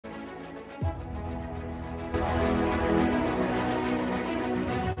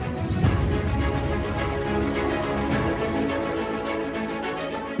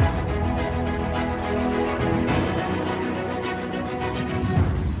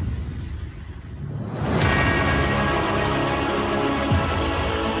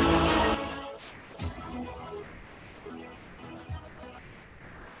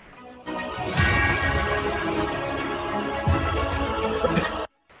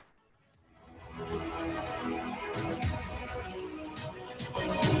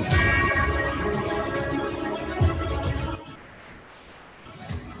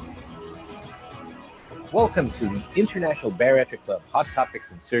Welcome to the International Bariatric Club Hot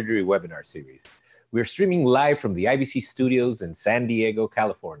Topics in Surgery webinar series. We're streaming live from the IBC studios in San Diego,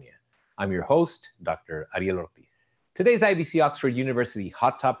 California. I'm your host, Dr. Ariel Ortiz. Today's IBC Oxford University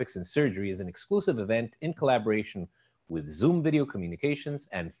Hot Topics in Surgery is an exclusive event in collaboration with Zoom Video Communications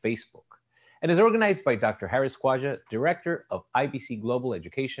and Facebook, and is organized by Dr. Harris Quaja, Director of IBC Global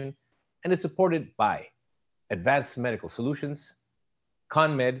Education, and is supported by Advanced Medical Solutions,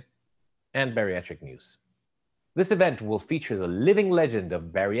 ConMed, and Bariatric News. This event will feature the living legend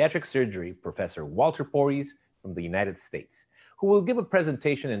of bariatric surgery, Professor Walter Pories from the United States, who will give a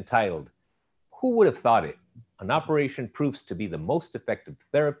presentation entitled, "Who Would Have Thought It? An Operation Proves to be the Most Effective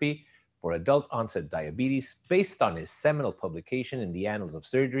Therapy for Adult-Onset Diabetes," based on his seminal publication in the Annals of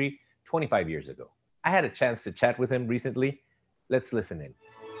Surgery 25 years ago. I had a chance to chat with him recently. Let's listen in.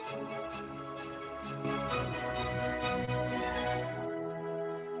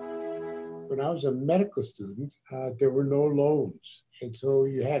 When I was a medical student, there were no loans. And so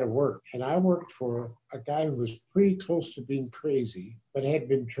you had to work. And I worked for a guy who was pretty close to being crazy, but had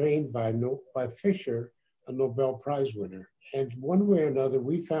been trained by Fisher, a Nobel Prize winner. And one way or another,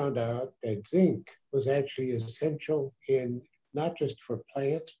 we found out that zinc was actually essential in not just for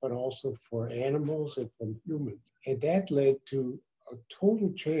plants, but also for animals and for humans. And that led to a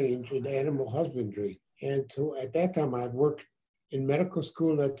total change in animal husbandry. And so at that time, I'd worked in medical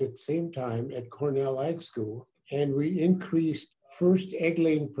school at the same time at Cornell Ag School, and we increased first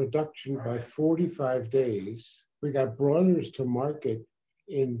egg-laying production by 45 days. We got broilers to market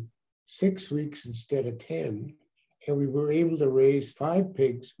in 6 weeks instead of 10, and we were able to raise 5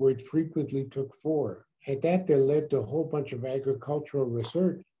 pigs where it frequently took 4. At that led to a whole bunch of agricultural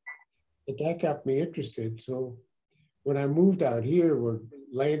research. But that got me interested. So when I moved out here where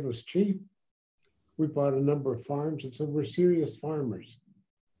land was cheap, we bought a number of farms, and so we're serious farmers.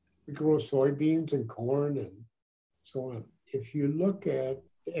 We grow soybeans and corn and so on. If you look at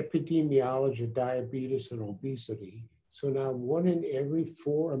the epidemiology of diabetes and obesity, so now 1 in every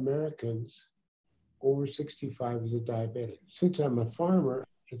 4 Americans over 65 is a diabetic. Since I'm a farmer,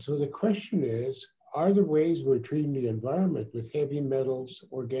 and so the question is, are the ways we're treating the environment with heavy metals,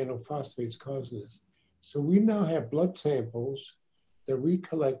 organophosphates causing this? So we now have blood samples that we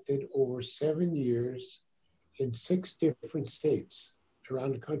collected over 7 years in 6 different states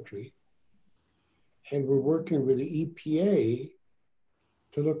around the country. And we're working with the EPA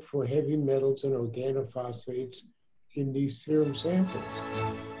to look for heavy metals and organophosphates in these serum samples.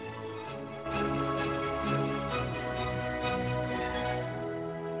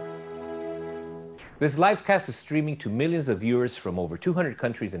 This livecast is streaming to millions of viewers from over 200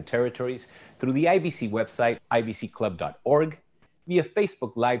 countries and territories through the IBC website, ibcclub.org, via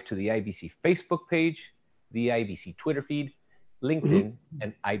Facebook Live to the IBC Facebook page, the IBC Twitter feed, LinkedIn,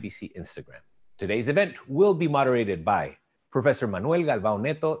 and IBC Instagram. Today's event will be moderated by Professor Manuel Galvao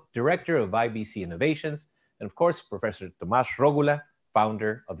Neto, Director of IBC Innovations, and of course, Professor Tomás Rógula,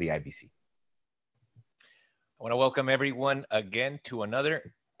 founder of the IBC. I want to welcome everyone again to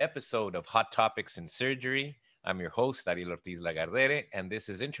another episode of Hot Topics in Surgery. I'm your host, Ariel Ortiz Lagardere, and this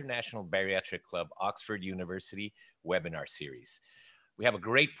is International Bariatric Club Oxford University webinar series. We have a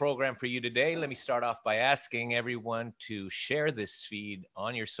great program for you today. Let me start off by asking everyone to share this feed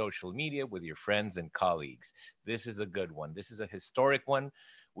on your social media with your friends and colleagues. This is a good one. This is a historic one.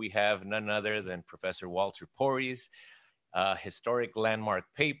 We have none other than Professor Walter Pories, a historic landmark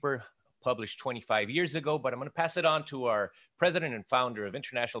paper published 25 years ago, but I'm going to pass it on to our president and founder of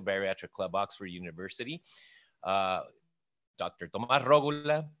International Bariatric Club Oxford University, Dr. Tomás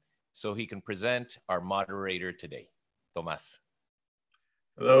Rógula, so he can present our moderator today. Tomás.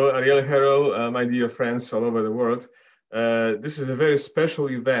 Hello, Ariel, Harold, my dear friends all over the world. This is a very special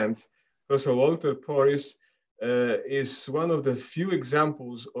event. Professor Walter Pories is one of the few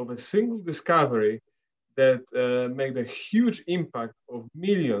examples of a single discovery that made a huge impact of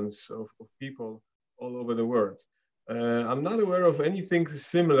millions of people all over the world. I'm not aware of anything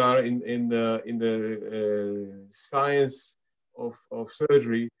similar in the science of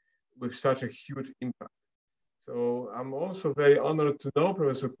surgery with such a huge impact. So I'm also very honored to know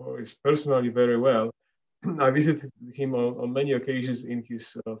Professor Pories personally very well. I visited him on many occasions in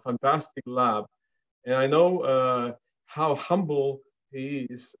his fantastic lab, and I know how humble he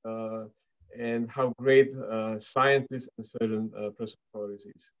is and how great scientist and surgeon Professor Pories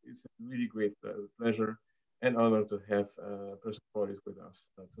is. It's a really great pleasure and honor to have Professor Pories with us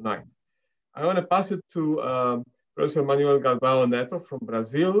tonight. I want to pass it to Professor Manuel Galbao Neto from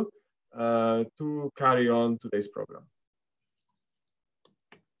Brazil to carry on today's program.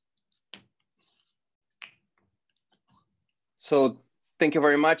 So thank you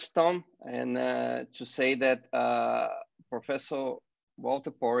very much, Tom. And to say that Professor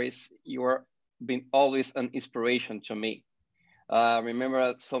Walter Pories, you are been always an inspiration to me.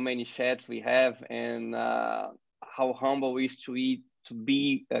 Remember so many chats we have and how humble it is to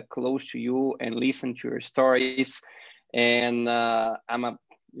be close to you and listen to your stories. And I'm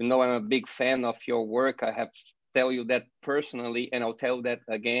a big fan of your work. I have to tell you that personally, and I'll tell you that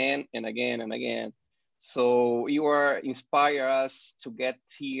again and again and again. So you are inspire us to get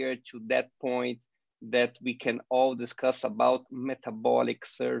here to that point that we can all discuss about metabolic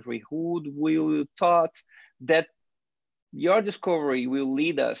surgery. Who will thought that your discovery will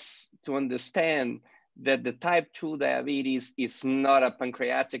lead us to understand that the type 2 diabetes is not a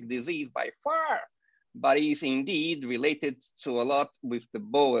pancreatic disease by far, but is indeed related to a lot with the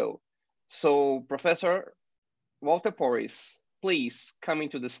bowel. So Professor Walter Pories, please come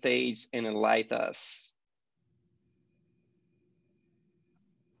into the stage and enlighten us.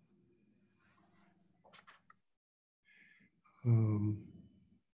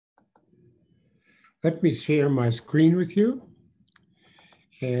 Let me share my screen with you,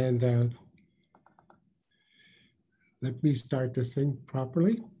 and let me start this thing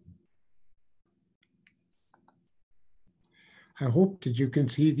properly. I hope that you can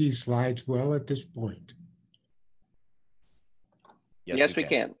see these slides well at this point. Yes, we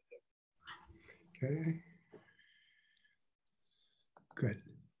can. Okay. Good.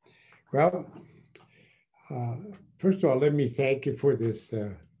 Well, first of all, let me thank you for this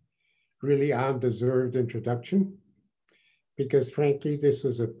really undeserved introduction, because frankly, this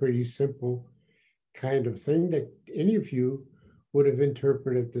was a pretty simple kind of thing that any of you would have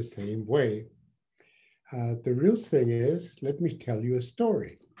interpreted the same way. The real thing is, let me tell you a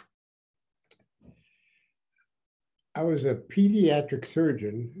story. I was a pediatric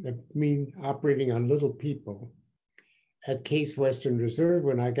surgeon, that means operating on little people, at Case Western Reserve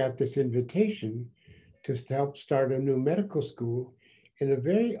when I got this invitation to help start a new medical school in a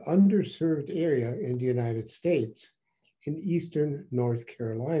very underserved area in the United States, in eastern North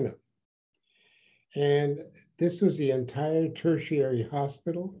Carolina. And this was the entire tertiary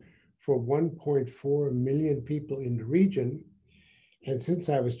hospital for 1.4 million people in the region. And since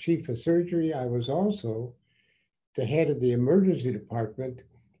I was chief of surgery, I was also the head of the emergency department.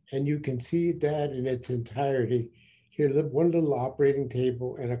 And you can see that in its entirety. Here, one little operating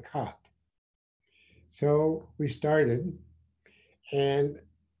table and a cot. So we started, and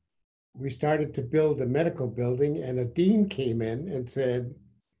we started to build a medical building, and a dean came in and said,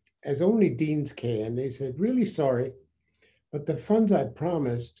 as only deans can, they said, really sorry, but the funds I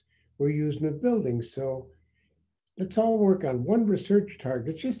promised were used in the building. So let's all work on one research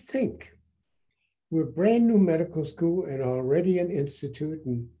target. Just think, we're a brand new medical school and already an institute,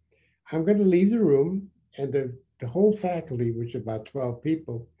 and I'm going to leave the room, and the whole faculty, which is about 12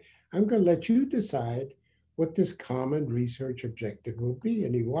 people, I'm going to let you decide what this common research objective will be.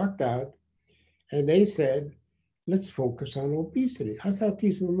 And he walked out, and they said, let's focus on obesity. I thought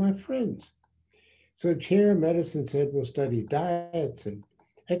these were my friends. So chair of medicine said, we'll study diets and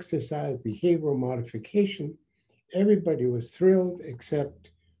exercise, behavioral modification. Everybody was thrilled,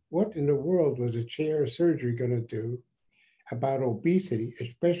 except what in the world was a chair of surgery going to do about obesity,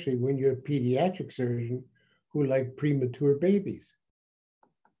 especially when you're a pediatric surgeon who like premature babies?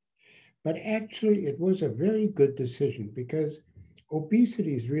 But actually, it was a very good decision, because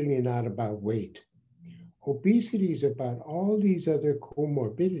obesity is really not about weight. Obesity is about all these other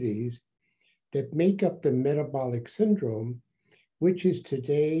comorbidities that make up the metabolic syndrome, which is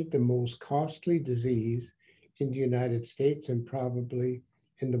today the most costly disease in the United States and probably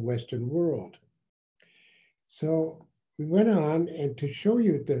in the Western world. So we went on, and to show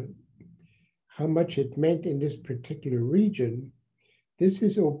you how much it meant in this particular region, this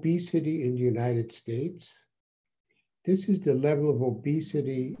is obesity in the United States. This is the level of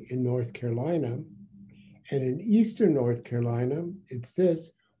obesity in North Carolina. And in eastern North Carolina, it's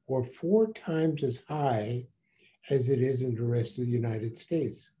this, or 4 times as high as it is in the rest of the United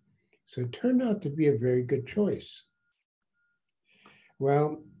States. So it turned out to be a very good choice.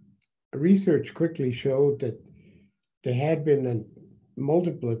 Well, research quickly showed that There had been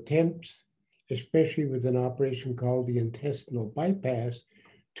multiple attempts, especially with an operation called the intestinal bypass,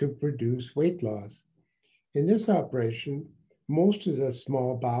 to produce weight loss. In this operation, most of the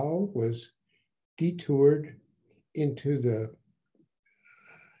small bowel was detoured into the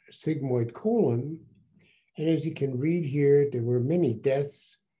sigmoid colon. And as you can read here, there were many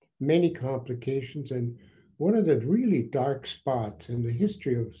deaths, many complications. And one of the really dark spots in the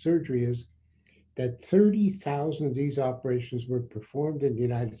history of surgery is that 30,000 of these operations were performed in the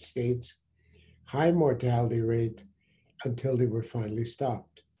United States, high mortality rate, until they were finally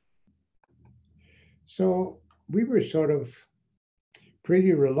stopped. So we were sort of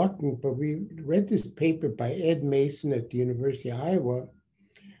pretty reluctant, but we read this paper by Ed Mason at the University of Iowa,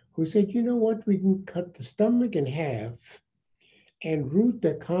 who said, you know what, we can cut the stomach in half and route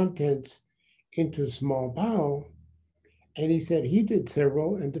the contents into the small bowel. And he said he did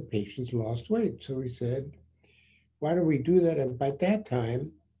several and the patients lost weight. So he said, why don't we do that? And by that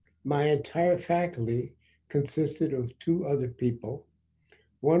time, my entire faculty consisted of two other people.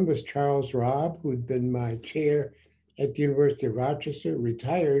 One was Charles Robb, who'd been my chair at the University of Rochester,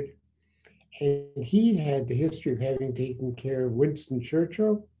 retired. And he had the history of having taken care of Winston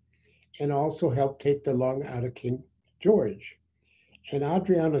Churchill and also helped take the lung out of King George. And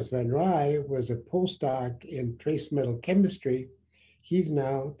Adrianus Van Rij was a postdoc in trace metal chemistry. He's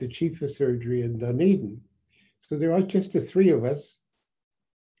now the chief of surgery in Dunedin. So there are just the three of us.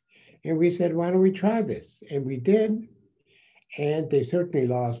 And we said, why don't we try this? And we did. And they certainly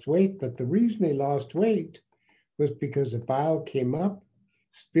lost weight. But the reason they lost weight was because the bile came up,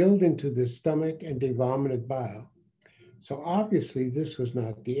 spilled into the stomach, and they vomited bile. So obviously this was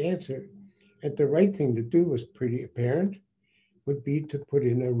not the answer. And the right thing to do was pretty apparent, would be to put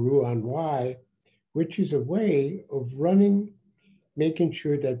in a Roux-en-Y, which is a way of running, making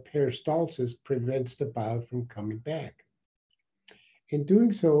sure that peristalsis prevents the bile from coming back. In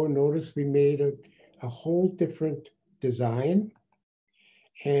doing so, notice we made a whole different design.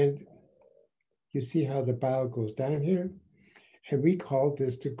 And you see how the bile goes down here? And we called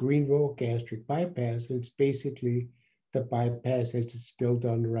this the Greenville gastric bypass. It's basically the bypass as it's still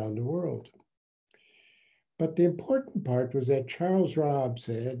done around the world. But the important part was that Charles Robb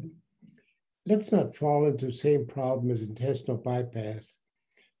said, let's not fall into the same problem as intestinal bypass.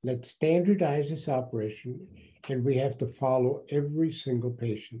 Let's standardize this operation, and we have to follow every single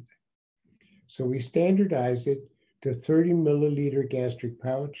patient. So we standardized it to 30 milliliter gastric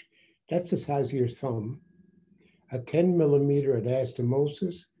pouch. That's the size of your thumb. A 10 millimeter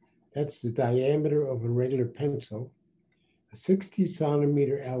anastomosis, that's the diameter of a regular pencil. A 60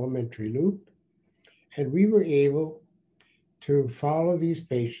 centimeter alimentary loop. And we were able to follow these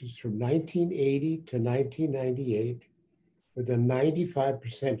patients from 1980 to 1998 with a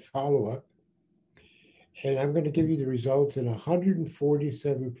 95% follow-up. And I'm going to give you the results in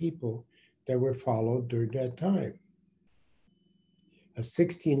 147 people that were followed during that time, a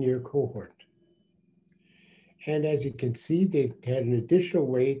 16-year cohort. And as you can see, they had an additional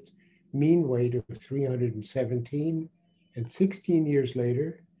weight, mean weight of 317, and 16 years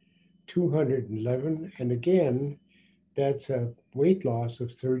later, 211, and again, that's a weight loss of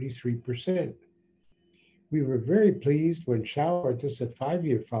 33%. We were very pleased when Shower, just a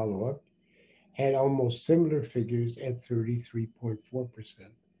 5-year follow-up, had almost similar figures at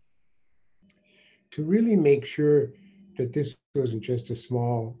 33.4%. To really make sure that this wasn't just a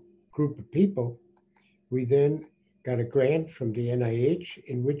small group of people, we then got a grant from the NIH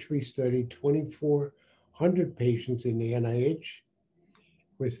in which we studied 2,400 patients in the NIH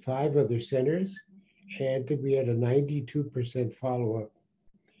with 5 other centers, and we had a 92% follow-up.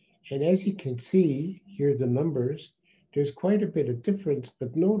 And as you can see, here are the numbers. There's quite a bit of difference,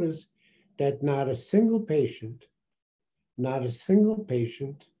 but notice that not a single patient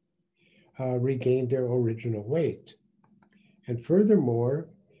regained their original weight. And furthermore,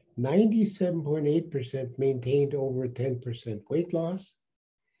 97.8% maintained over 10% weight loss.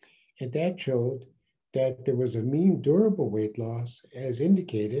 And that showed that there was a mean durable weight loss, as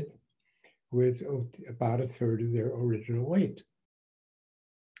indicated, with about a third of their original weight.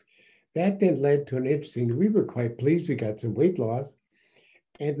 That then led to an interesting, we were quite pleased we got some weight loss.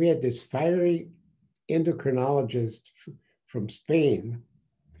 And we had this fiery endocrinologist from Spain,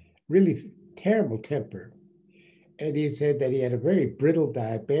 really terrible temper. And he said that he had a very brittle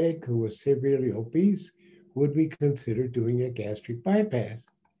diabetic who was severely obese. Would we consider doing a gastric bypass?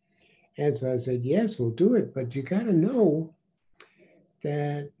 And so I said, yes, we'll do it. But you got to know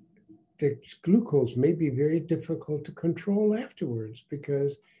that the glucose may be very difficult to control afterwards,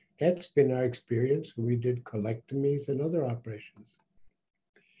 because that's been our experience when we did colectomies and other operations.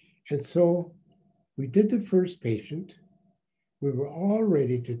 And so We did the first patient. We were all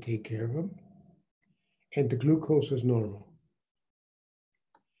ready to take care of him, and the glucose was normal.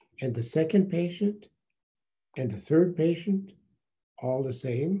 And the second patient and the third patient, all the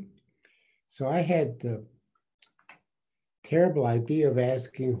same. So I had the terrible idea of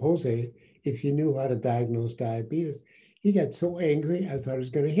asking Jose if he knew how to diagnose diabetes. He got so angry, I thought he was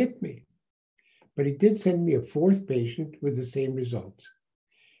going to hit me. But he did send me a fourth patient with the same results.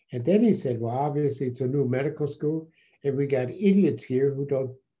 And then he said, well, obviously it's a new medical school, and we got idiots here who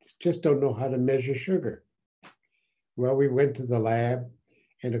just don't know how to measure sugar. Well, we went to the lab,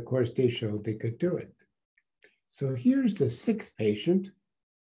 and of course they showed they could do it. So here's the sixth patient,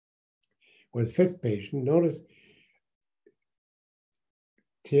 or the fifth patient. Notice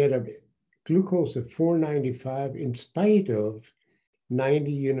he had a glucose of 495 in spite of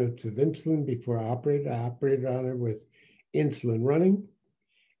 90 units of insulin before I operated on her with insulin running.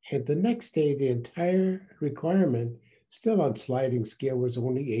 And the next day, the entire requirement, still on sliding scale, was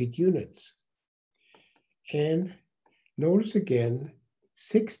only 8 units. And notice again,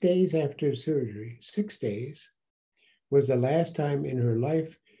 6 days after surgery, 6 days, was the last time in her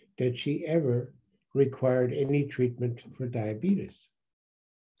life that she ever required any treatment for diabetes.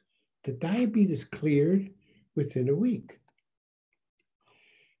 The diabetes cleared within a week.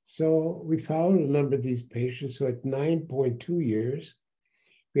 So we followed a number of these patients. So at 9.2 years,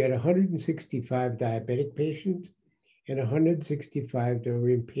 we had 165 diabetic patients and 165 that were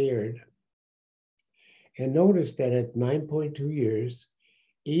impaired. And notice that at 9.2 years,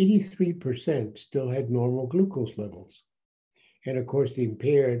 83% still had normal glucose levels. And of course, the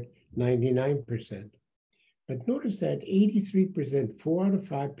impaired, 99%. But notice that 83%, 4 out of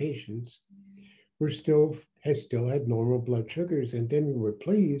 5 patients, still had normal blood sugars. And then we were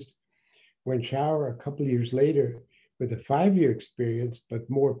pleased when Shower, a couple of years later, with a 5-year experience, but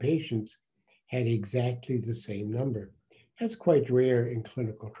more patients, had exactly the same number. That's quite rare in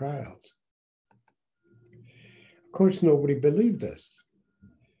clinical trials. Of course, nobody believed us.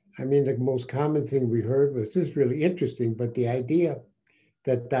 I mean, the most common thing we heard was, this is really interesting, but the idea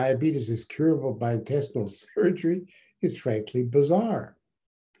that diabetes is curable by intestinal surgery is frankly bizarre.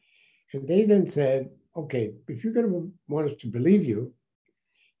 And they then said, okay, if you're going to want us to believe you,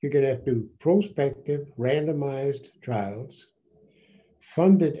 you're going to have to do prospective randomized trials,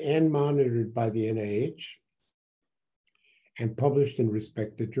 funded and monitored by the NIH, and published in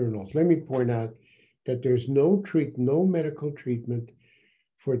respected journals. Let me point out that there's no medical treatment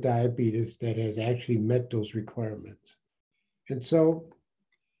for diabetes that has actually met those requirements. And so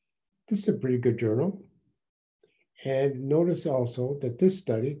this is a pretty good journal. And notice also that this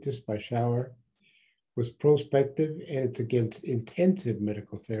study, just by Shower, was prospective, and it's against intensive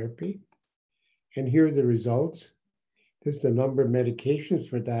medical therapy. And here are the results. This is the number of medications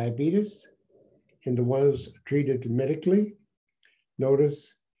for diabetes and the ones treated medically.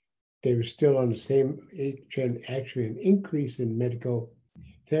 Notice they were still on the same, actually an increase in medical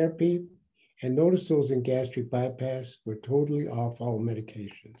therapy. And notice those in gastric bypass were totally off all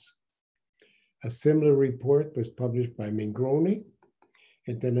medications. A similar report was published by Mingroni,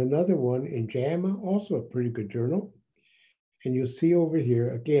 and then another one in JAMA, also a pretty good journal. And you'll see over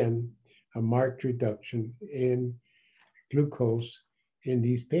here, again, a marked reduction in glucose in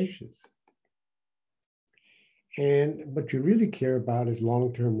these patients. And what you really care about is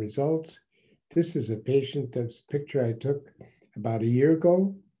long-term results. This is a patient, this picture I took about a year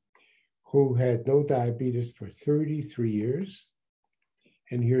ago, who had no diabetes for 33 years.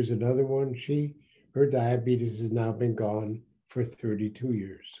 And here's another one. Her diabetes has now been gone for 32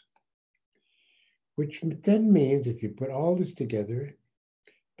 years. Which then means, if you put all this together,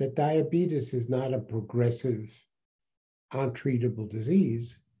 that diabetes is not a progressive, untreatable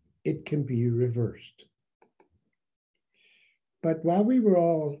disease. It can be reversed. But while we were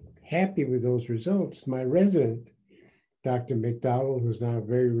all happy with those results, my resident, Dr. McDowell, who's now a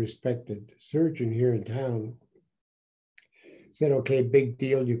very respected surgeon here in town, said, okay, big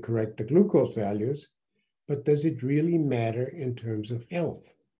deal, you correct the glucose values, but does it really matter in terms of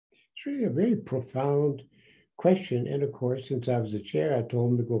health? It's really a very profound question. And of course, since I was the chair, I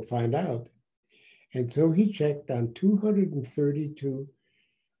told him to go find out. And so he checked on 232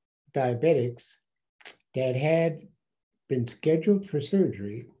 diabetics that had been scheduled for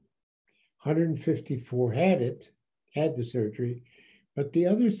surgery. 154 had the surgery, but the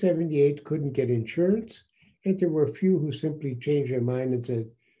other 78 couldn't get insurance. And there were a few who simply changed their mind and said,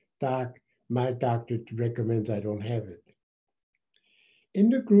 Doc, my doctor recommends I don't have it. In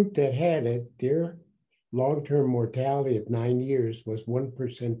the group that had it, their long-term mortality at 9 years was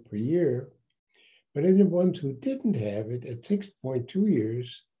 1% per year. But in the ones who didn't have it, at 6.2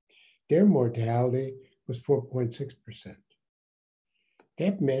 years, their mortality was 4.6%.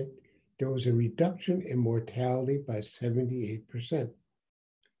 That meant there was a reduction in mortality by 78%.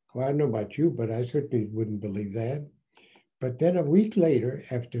 Well, I don't know about you, but I certainly wouldn't believe that. But then a week later,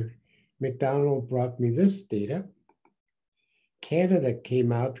 after McDonald brought me this data, Canada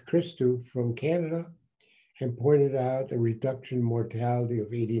came out, Christou from Canada, and pointed out a reduction in mortality of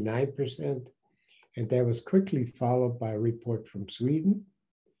 89%. And that was quickly followed by a report from Sweden,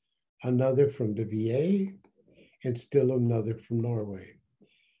 another from the VA, and still another from Norway.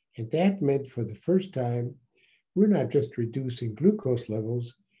 And that meant for the first time, we're not just reducing glucose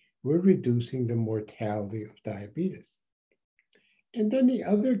levels, we're reducing the mortality of diabetes. And then the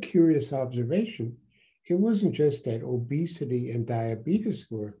other curious observation, it wasn't just that obesity and diabetes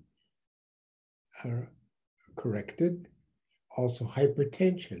were corrected, also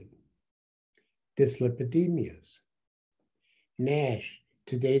hypertension, dyslipidemias, NASH,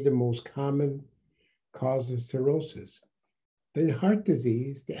 today the most common cause of cirrhosis. Then heart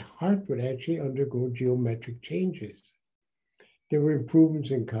disease, the heart would actually undergo geometric changes. There were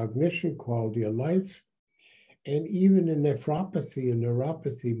improvements in cognition, quality of life, and even in nephropathy and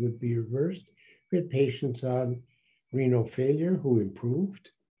neuropathy would be reversed. We had patients on renal failure who improved.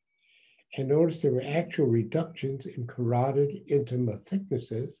 And notice there were actual reductions in carotid intima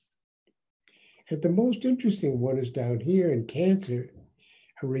thicknesses. And the most interesting one is down here in cancer,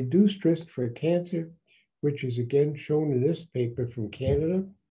 a reduced risk for cancer, which is again shown in this paper from Canada.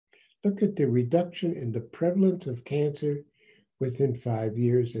 Look at the reduction in the prevalence of cancer within 5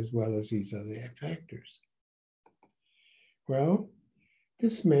 years, as well as these other factors. Well,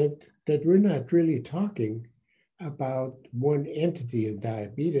 this meant that we're not really talking about one entity in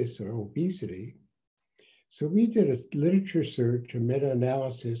diabetes or obesity. So we did a literature search, a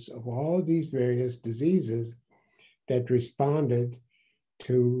meta-analysis of all these various diseases that responded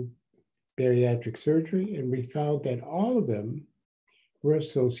to bariatric surgery, and we found that all of them were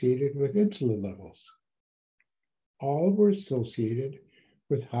associated with insulin levels. All were associated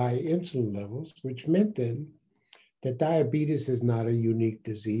with high insulin levels, which meant then that diabetes is not a unique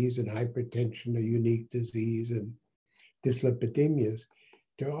disease and hypertension a unique disease and dyslipidemias.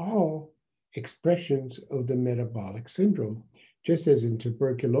 They're all expressions of the metabolic syndrome. Just as in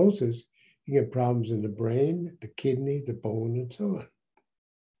tuberculosis, you get problems in the brain, the kidney, the bone, and so on.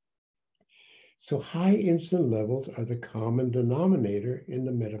 So high insulin levels are the common denominator in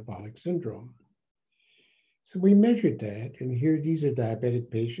the metabolic syndrome. So we measured that, and here these are diabetic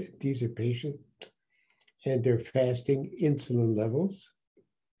patients. These are patients, and their fasting insulin levels.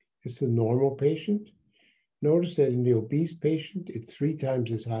 It's a normal patient. Notice that in the obese patient, it's 3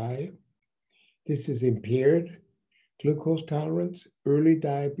 times as high. This is impaired glucose tolerance, early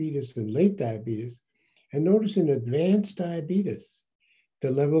diabetes, and late diabetes. And notice in advanced diabetes, the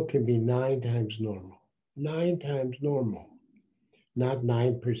level can be 9 times normal. 9 times normal, not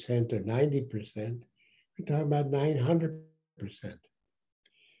 9% or 90%. We're talking about 900%.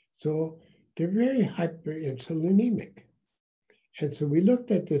 So they're very hyperinsulinemic. And so we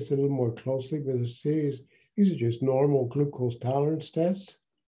looked at this a little more closely with a series. These are just normal glucose tolerance tests.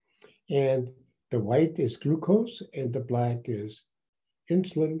 And the white is glucose and the black is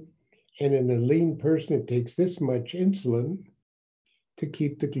insulin. And in a lean person, it takes this much insulin to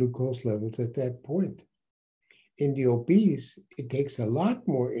keep the glucose levels at that point. In the obese, it takes a lot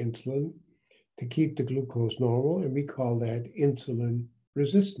more insulin to keep the glucose normal, and we call that insulin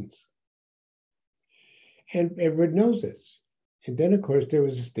resistance. And everyone knows this. And then, of course, there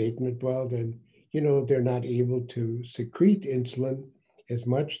was a statement, well, then, they're not able to secrete insulin as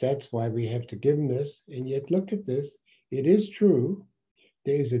much. That's why we have to give them this. And yet, look at this. It is true.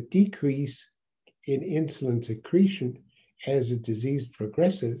 There is a decrease in insulin secretion as the disease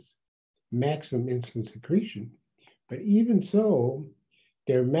progresses, maximum insulin secretion. But even so,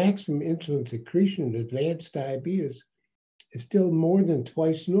 their maximum insulin secretion in advanced diabetes is still more than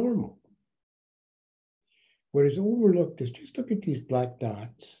twice normal. What is overlooked is just look at these black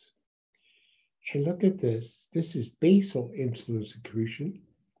dots and look at this. This is basal insulin secretion.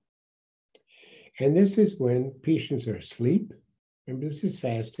 And this is when patients are asleep. Remember, this is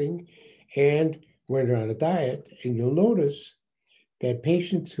fasting. And when they're on a diet, and you'll notice that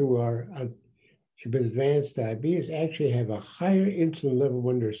patients who are with advanced diabetes actually have a higher insulin level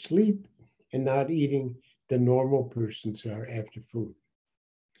when they're asleep and not eating than normal persons are after food.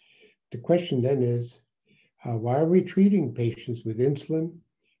 The question then is, why are we treating patients with insulin,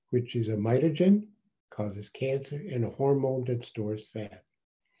 which is a mitogen, causes cancer, and a hormone that stores fat?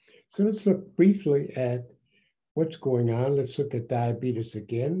 So let's look briefly at what's going on. Let's look at diabetes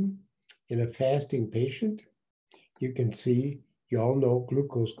again. In a fasting patient, you can see You all know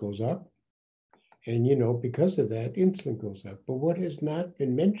glucose goes up. And, because of that, insulin goes up. But what has not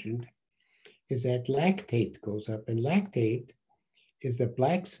been mentioned is that lactate goes up. And lactate is the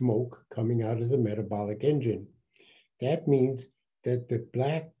black smoke coming out of the metabolic engine. That means that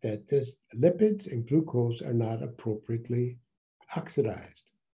this lipids and glucose are not appropriately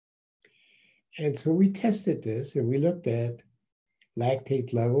oxidized. And so we tested this and we looked at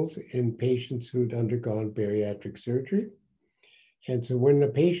lactate levels in patients who'd undergone bariatric surgery. And so when a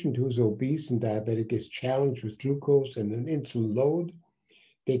patient who's obese and diabetic gets challenged with glucose and an insulin load,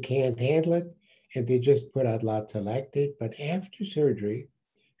 they can't handle it and they just put out lots of lactate. But after surgery,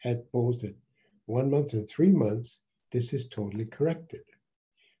 at both 1 month and 3 months, this is totally corrected.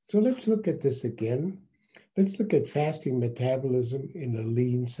 So let's look at this again. Let's look at fasting metabolism in a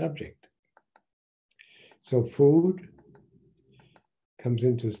lean subject. So food comes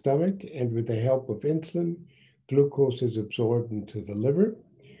into the stomach, and with the help of insulin, glucose is absorbed into the liver,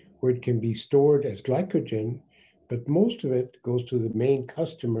 where it can be stored as glycogen, but most of it goes to the main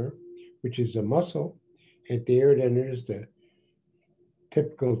customer, which is the muscle, and there it enters the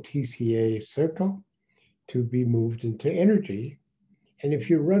typical TCA circle to be moved into energy. And if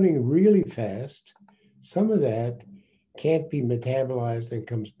you're running really fast, some of that can't be metabolized and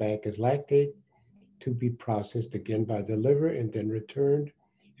comes back as lactate to be processed again by the liver and then returned.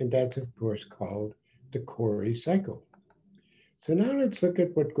 And that's, of course, called the Pories cycle. So now let's look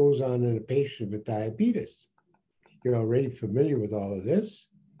at what goes on in a patient with diabetes. You're already familiar with all of this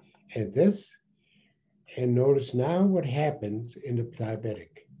and this. And notice now what happens in the diabetic.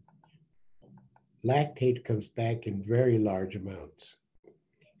 Lactate comes back in very large amounts.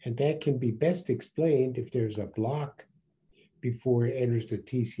 And that can be best explained if there's a block before it enters the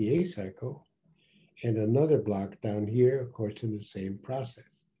TCA cycle and another block down here, of course, in the same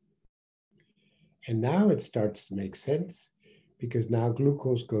process. And now it starts to make sense because now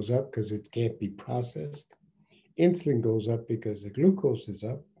glucose goes up because it can't be processed. Insulin goes up because the glucose is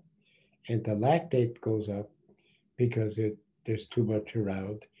up, and the lactate goes up because there's too much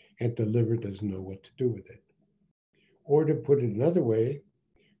around and the liver doesn't know what to do with it. Or to put it another way,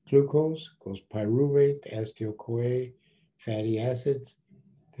 glucose goes pyruvate, acetyl-CoA, fatty acids.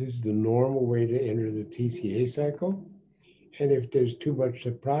 This is the normal way to enter the TCA cycle. And if there's too much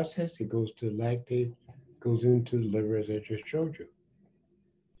to process, it goes to lactate, goes into the liver, as I just showed you.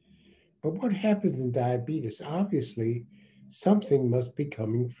 But what happens in diabetes? Obviously, something must be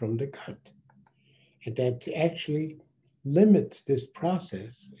coming from the gut. And that actually limits this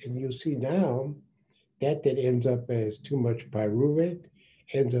process. And you'll see now that ends up as too much pyruvate,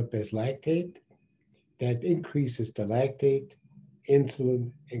 ends up as lactate. That increases the lactate,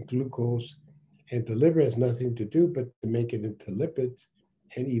 insulin, and glucose. And the liver has nothing to do but to make it into lipids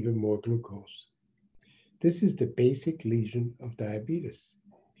and even more glucose. This is the basic lesion of diabetes.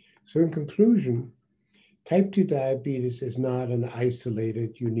 So in conclusion, type 2 diabetes is not an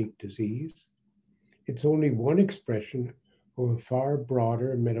isolated, unique disease. It's only one expression of a far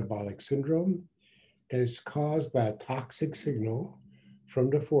broader metabolic syndrome that is caused by a toxic signal from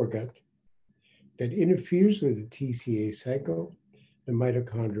the foregut that interferes with the TCA cycle, the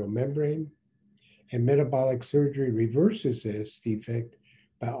mitochondrial membrane, and metabolic surgery reverses this defect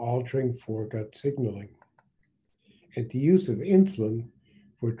by altering foregut signaling. And the use of insulin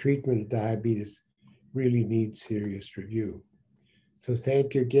for treatment of diabetes really needs serious review. So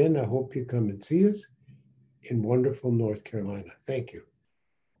thank you again. I hope you come and see us in wonderful North Carolina. Thank you.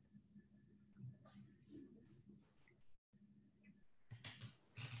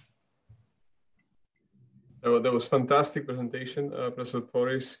 That was fantastic presentation, Professor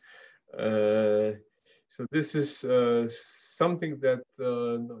Pories. So this is something that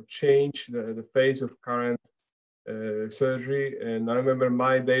changed the face of current surgery. And I remember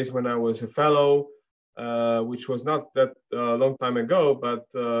my days when I was a fellow, which was not that long time ago, but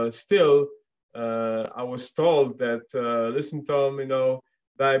still, I was told that, listen, Tom,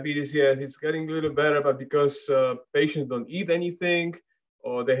 diabetes, yes, it's getting a little better, but because patients don't eat anything,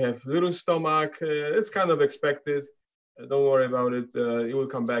 or they have little stomach, it's kind of expected. Don't worry about it, it will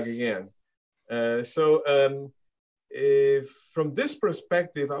come back again. So from this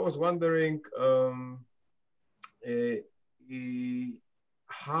perspective, I was wondering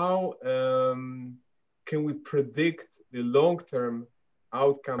how can we predict the long-term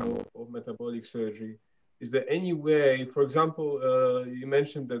outcome of metabolic surgery? Is there any way, for example, you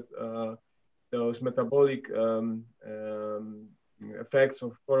mentioned that those metabolic effects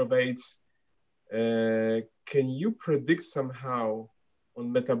of pyruvates, can you predict somehow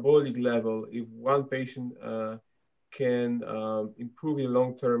on metabolic level if one patient can improve in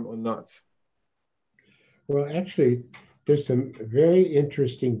long term or not? Well, actually, There's some very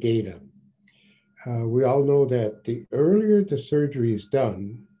interesting data. We all know that the earlier the surgery is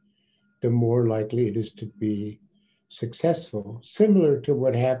done, the more likely it is to be successful, similar to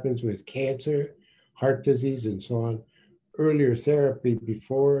what happens with cancer, heart disease, and so on. Earlier therapy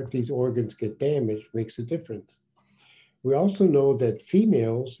before these organs get damaged makes a difference. We also know that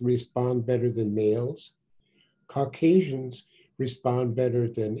females respond better than males, Caucasians respond better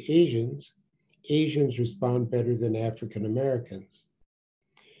than Asians, Asians respond better than African Americans.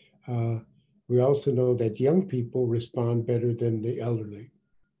 We also know that young people respond better than the elderly,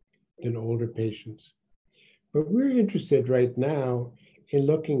 than older patients. But we're interested right now in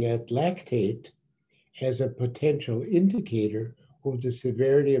looking at lactate as a potential indicator of the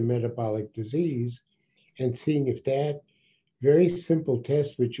severity of metabolic disease and seeing if that very simple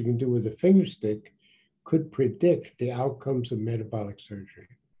test, which you can do with a finger stick, could predict the outcomes of metabolic surgery.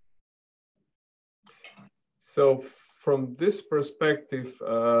 So from this perspective,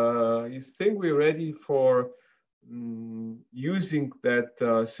 you think we're ready for using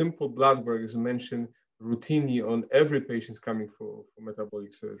that simple blood work, as mentioned, routinely on every patient coming for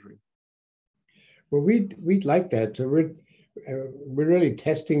metabolic surgery? Well, we'd like that. So we're really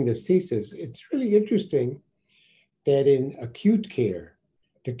testing this thesis. It's really interesting that in acute care,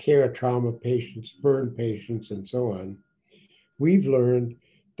 the care of trauma patients, burn patients, and so on, we've learned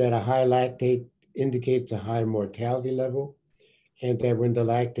that a high lactate indicates a high mortality level, and that when the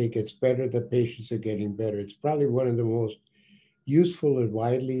lactate gets better, the patients are getting better. It's probably one of the most useful and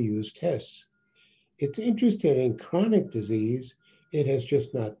widely used tests. It's interesting in chronic disease, it has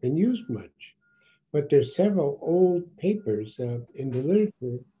just not been used much. But there's several old papers in the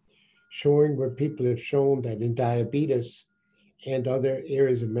literature showing where people have shown that in diabetes and other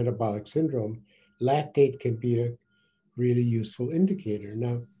areas of metabolic syndrome, lactate can be a really useful indicator.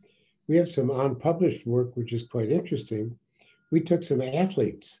 Now, we have some unpublished work, which is quite interesting. We took some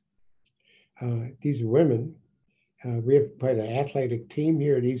athletes. These are women. We have quite an athletic team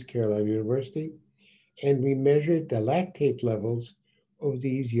here at East Carolina University, and we measured the lactate levels of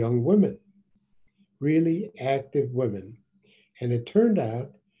these young women, really active women. And it turned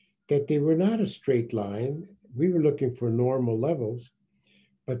out that they were not a straight line. We were looking for normal levels,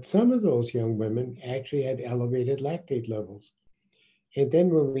 but some of those young women actually had elevated lactate levels. And then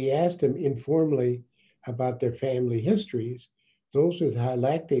when we asked them informally about their family histories, those with high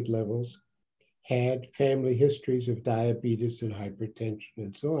lactate levels had family histories of diabetes and hypertension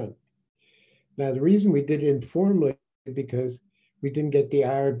and so on. Now, the reason we did it informally is because we didn't get the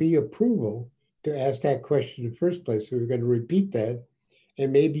IRB approval to ask that question in the first place. So we're going to repeat that.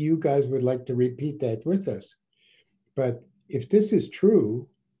 And maybe you guys would like to repeat that with us. But if this is true,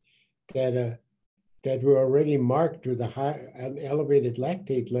 that we're already marked with an elevated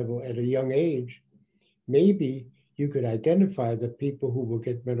lactate level at a young age, maybe you could identify the people who will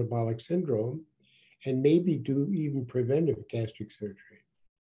get metabolic syndrome and maybe do even preventive gastric surgery.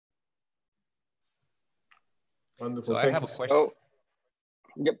 Wonderful. So I Thank have a you. question. Oh,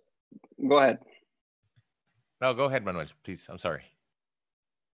 yep. Go ahead. No, go ahead, Manuel, please. I'm sorry.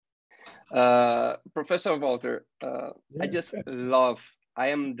 Professor Walter, I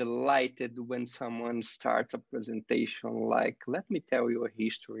am delighted when someone starts a presentation like, let me tell you a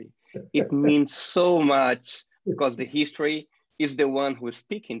history. It means so much because the history is the one who is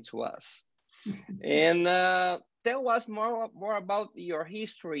speaking to us. And tell us more about your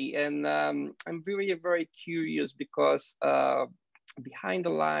history. And I'm very, very curious because behind the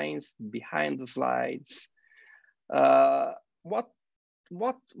lines, behind the slides, what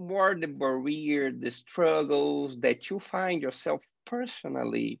were the barriers, the struggles that you find yourself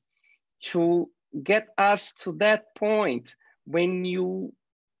personally to get us to that point when you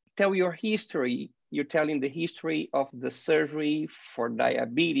tell your history? You're telling the history of the surgery for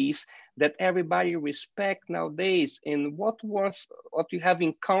diabetes that everybody respect nowadays, and what you have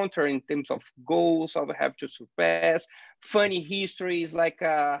encountered in terms of goals of have to surpass, funny histories like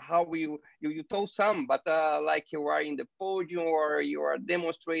how you told some, but like you are in the podium or you are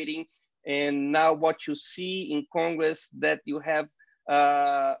demonstrating, and now what you see in Congress that you have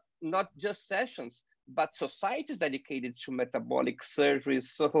not just sessions, but societies dedicated to metabolic surgery.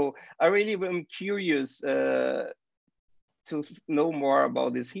 So I really am curious to know more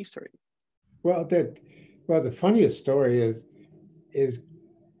about this history. Well, the funniest story is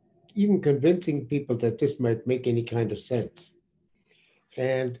even convincing people that this might make any kind of sense.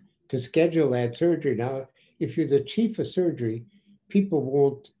 And to schedule that surgery. Now, if you're the chief of surgery, people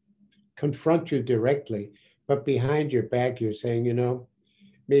won't confront you directly, but behind your back, you're saying,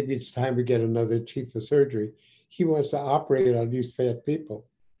 maybe it's time to get another chief of surgery. He wants to operate on these fat people.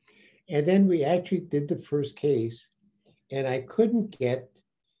 And then we actually did the first case, and I couldn't get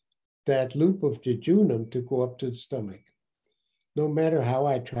that loop of jejunum to go up to the stomach. No matter how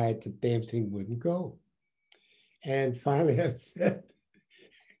I tried, the damn thing wouldn't go. And finally I said,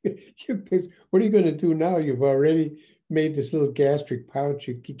 what are you going to do now? You've already made this little gastric pouch.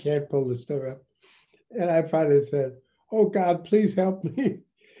 You can't pull the stuff up. And I finally said, oh God, please help me.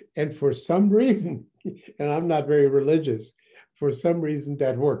 And for some reason, and I'm not very religious, for some reason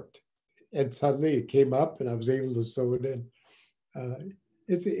that worked. And suddenly it came up and I was able to sew it in.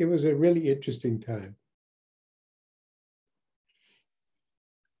 It was a really interesting time.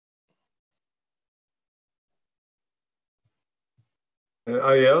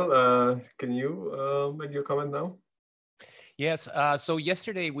 Ariel, can you make your comment now? Yes. So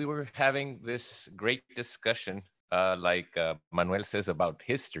yesterday we were having this great discussion, like Manuel says, about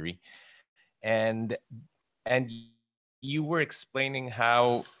history, and you were explaining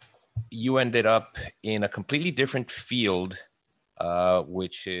how you ended up in a completely different field,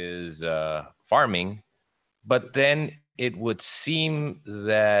 which is farming. But then it would seem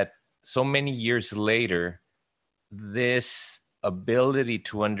that so many years later, this ability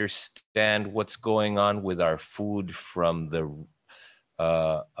to understand what's going on with our food from the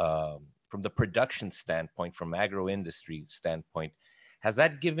production standpoint, from agro-industry standpoint, has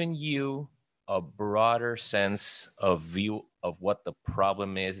that given you a broader sense of view of what the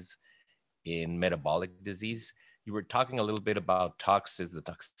problem is in metabolic disease? You were talking a little bit about toxins, the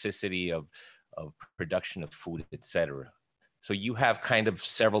toxicity of production of food, etc. So you have kind of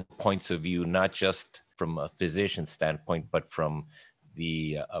several points of view, not just from a physician standpoint, but from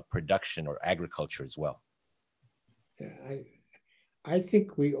the production or agriculture as well. Yeah, I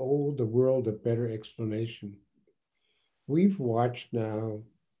think we owe the world a better explanation. We've watched now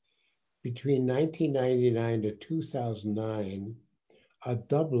between 1999 to 2009, a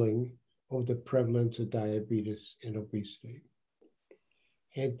doubling of the prevalence of diabetes and obesity.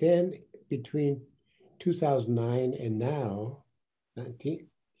 And then between 2009 and now, 19,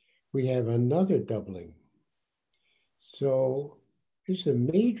 we have another doubling. So it's a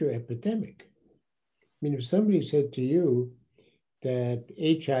major epidemic. I mean, if somebody said to you that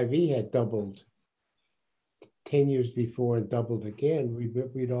HIV had doubled 10 years before and doubled again,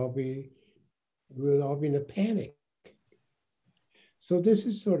 we'd all be in a panic. So this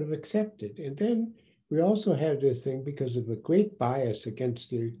is sort of accepted. And then we also have this thing because of a great bias against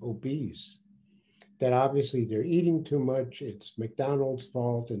the obese, that obviously they're eating too much, it's McDonald's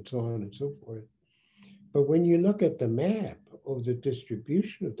fault, and so on and so forth. But when you look at the map of the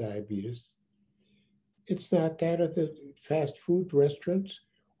distribution of diabetes, it's not that of the fast food restaurants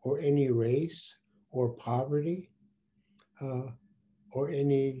or any race or poverty or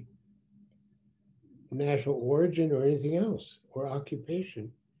any national origin or anything else or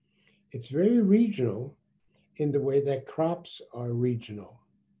occupation. It's very regional in the way that crops are regional.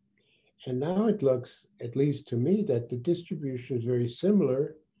 And now it looks, at least to me, that the distribution is very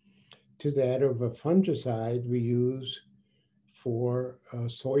similar to that of a fungicide we use for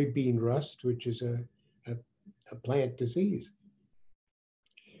soybean rust, which is a plant disease.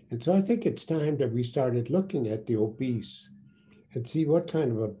 And so I think it's time that we started looking at the obese and see what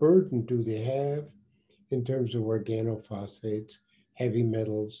kind of a burden do they have in terms of organophosphates, heavy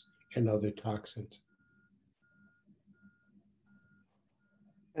metals, and other toxins.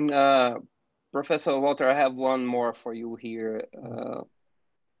 And Professor Walter, I have one more for you here.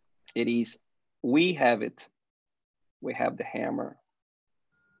 It is, we have it. We have the hammer.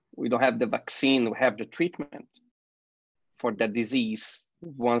 We don't have the vaccine, we have the treatment for the disease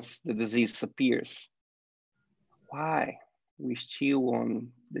once the disease appears. Why? We still on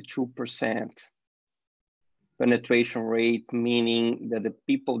the 2% penetration rate, meaning that the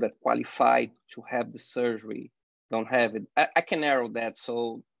people that qualify to have the surgery don't have it. I can narrow that,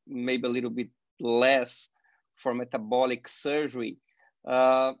 so maybe a little bit less for metabolic surgery.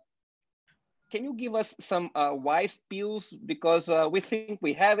 Can you give us some wise pills? Because we think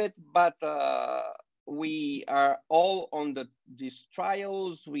we have it, but we are all on these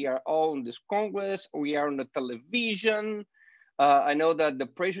trials, we are all on this Congress, we are on the television. I know that the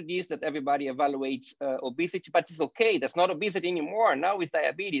prejudice that everybody evaluates obesity, but it's okay, that's not obesity anymore. Now it's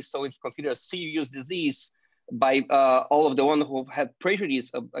diabetes, so it's considered a serious disease by all of the ones who have had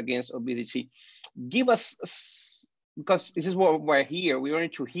prejudice against obesity. Give us, because this is what we're here, we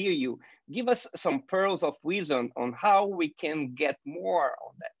wanted to hear you. Give us some pearls of wisdom on how we can get more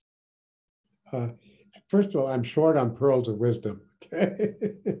on that. First of all, I'm short on pearls of wisdom.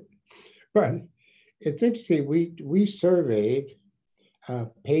 But it's interesting, we surveyed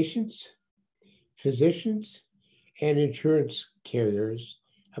patients, physicians, and insurance carriers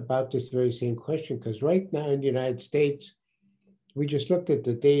about this very same question, because right now in the United States, we just looked at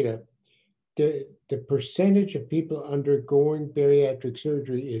the data. The percentage of people undergoing bariatric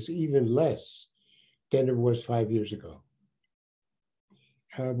surgery is even less than it was 5 years ago.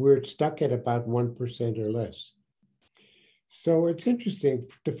 We're stuck at about 1% or less. So it's interesting.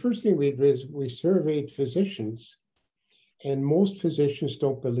 The first thing we did is we surveyed physicians, and most physicians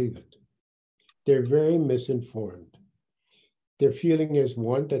don't believe it. They're very misinformed. Their feeling is,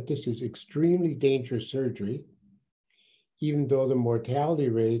 one, that this is extremely dangerous surgery, even though the mortality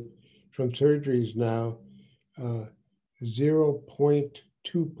rate from surgery is now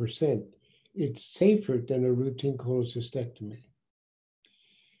 0.2%. It's safer than a routine cholecystectomy.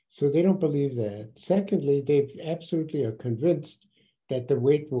 So they don't believe that. Secondly, they absolutely are convinced that the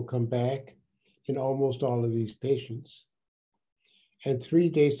weight will come back in almost all of these patients. And three,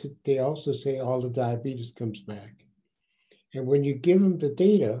 they also say all the diabetes comes back. And when you give them the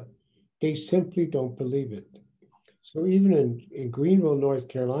data, they simply don't believe it. So even in Greenville, North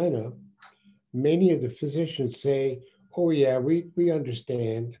Carolina, many of the physicians say, oh yeah, we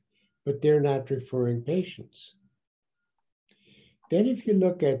understand, but they're not referring patients. Then if you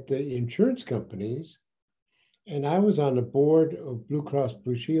look at the insurance companies, and I was on the board of Blue Cross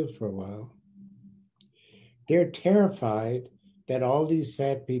Blue Shield for a while, they're terrified that all these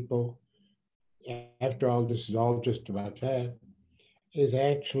fat people, after all, this is all just about fat, is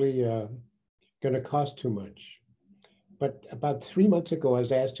actually going to cost too much. But about 3 months ago, I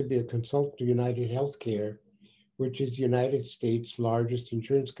was asked to be a consultant to United Healthcare, which is the United States' largest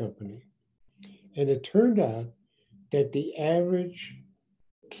insurance company. And it turned out that the average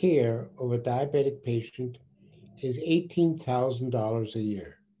care of a diabetic patient is $18,000 a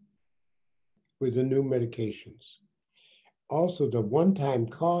year with the new medications. Also, the one-time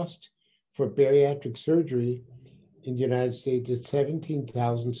cost for bariatric surgery in the United States is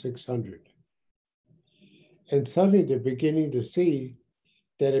 $17,600. And suddenly they're beginning to see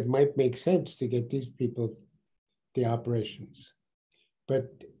that it might make sense to get these people the operations.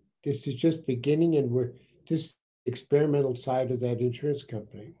 But this is just beginning, and we're this experimental side of that insurance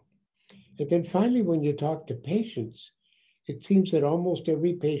company. And then finally, when you talk to patients, it seems that almost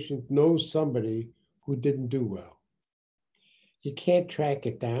every patient knows somebody who didn't do well. You can't track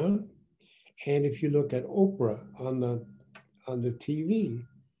it down. And if you look at Oprah on the TV,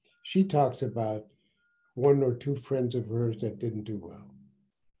 she talks about one or two friends of hers that didn't do well.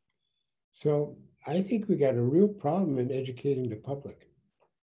 So I think we got a real problem in educating the public.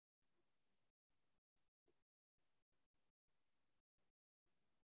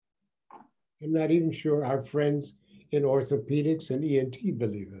 I'm not even sure our friends in orthopedics and ENT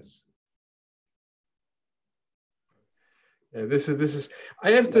believe us. Yeah, this is.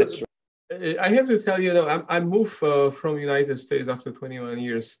 I have to tell you, I moved from United States after 21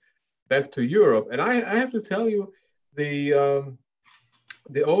 years back to Europe, and I have to tell you, the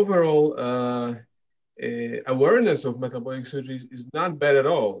overall awareness of metabolic surgery is not bad at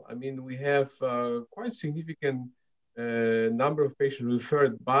all. I mean, we have quite significant number of patients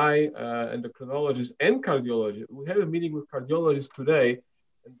referred by endocrinologists and cardiologists. We had a meeting with cardiologists today,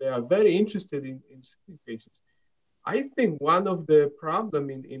 and they are very interested in seeing patients. I think one of the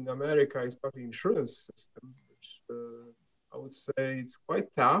problem in America is probably insurance system, which I would say it's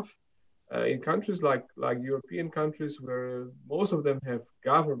quite tough. In countries like European countries, where most of them have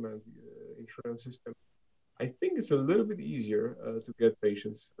government insurance system, I think it's a little bit easier to get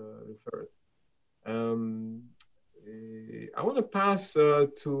patients referred. I want to pass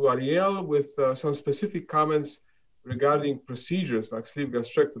to Ariel with some specific comments regarding procedures like sleeve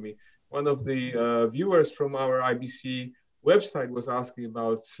gastrectomy. One of the viewers from our IBC website was asking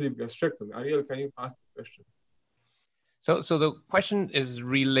about sleeve gastrectomy. Ariel, can you pass the question? So the question is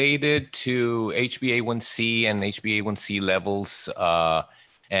related to HbA1c and HbA1c levels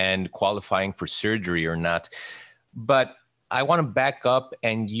and qualifying for surgery or not. But I want to back up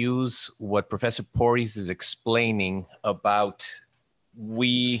and use what Professor Pories is explaining about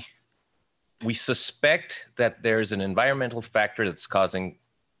we suspect that there's an environmental factor that's causing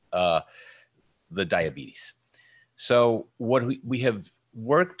the diabetes. So what we have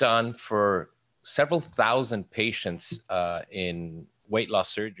worked on for several thousand patients in weight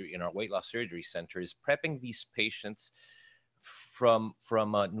loss surgery, in our weight loss surgery center, is prepping these patients from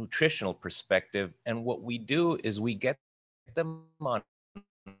a nutritional perspective. And what we do is we get them on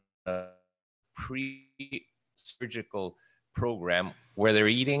a pre-surgical program where they're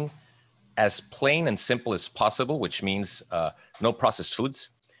eating as plain and simple as possible, which means no processed foods,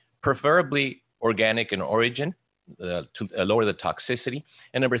 preferably organic in origin to lower the toxicity.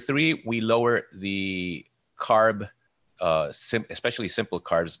 And number three, we lower the carb, especially simple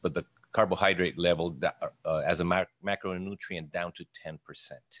carbs, but carbohydrate level as a macronutrient down to 10%.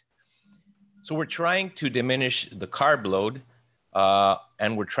 So we're trying to diminish the carb load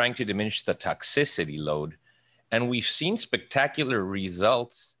and we're trying to diminish the toxicity load. And we've seen spectacular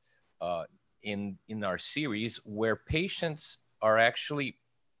results in our series where patients are actually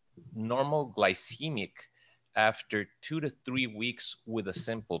normal glycemic after 2 to 3 weeks with a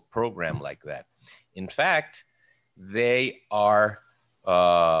simple program like that. In fact, they are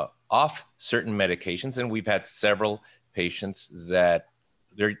off certain medications, and we've had several patients that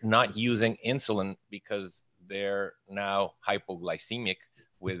they're not using insulin because they're now hypoglycemic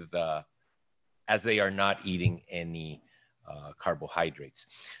with as they are not eating any carbohydrates.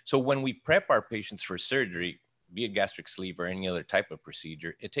 So when we prep our patients for surgery, be it gastric sleeve or any other type of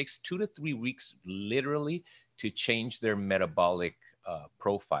procedure, it takes 2 to 3 weeks literally to change their metabolic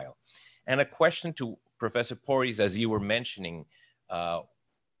profile. And a question to Professor Pories, as you were mentioning, how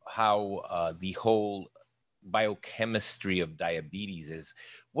the whole biochemistry of diabetes is,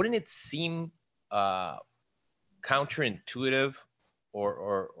 wouldn't it seem counterintuitive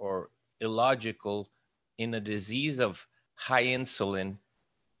or illogical in a disease of high insulin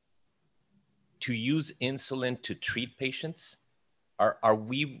to use insulin to treat patients?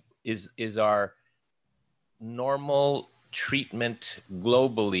 Is our normal treatment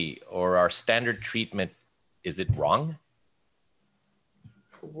globally or our standard treatment, is it wrong?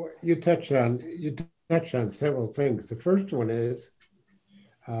 You touched on several things. The first one is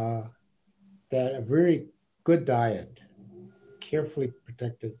that a very good diet, carefully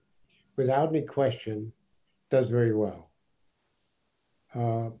protected, without any question, does very well.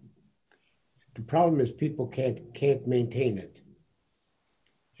 The problem is people can't maintain it,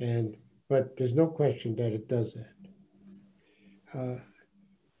 but there's no question that it does that.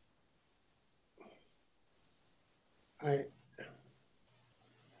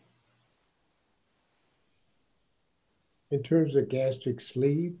 In terms of gastric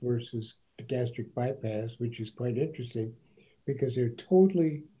sleeve versus gastric bypass, which is quite interesting, because they're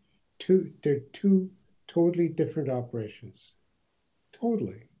two totally different operations.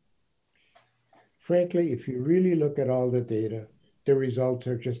 Totally. Frankly, if you really look at all the data, the results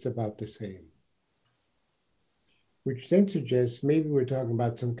are just about the same. Which then suggests maybe we're talking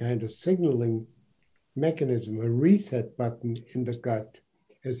about some kind of signaling mechanism, a reset button in the gut,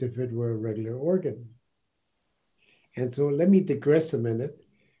 as if it were a regular organ. And so let me digress a minute.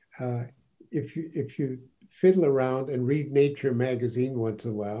 If you fiddle around and read Nature magazine once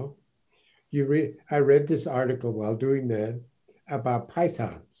in a while, I read this article while doing that about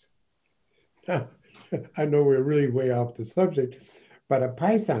pythons. I know we're really way off the subject, but a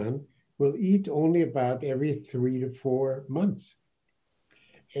python will eat only about every 3 to 4 months.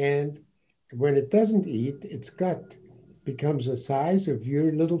 And when it doesn't eat, its gut becomes the size of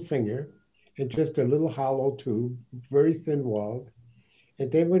your little finger and just a little hollow tube, very thin walled.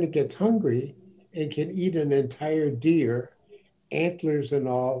 And then when it gets hungry, it can eat an entire deer, antlers and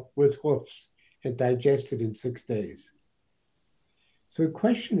all, with hoofs, and digest it in 6 days. So the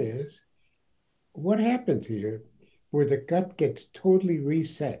question is, what happens here where the gut gets totally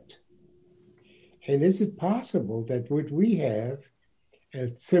reset? And is it possible that what we have,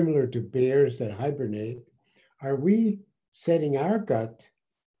 similar to bears that hibernate, are we setting our gut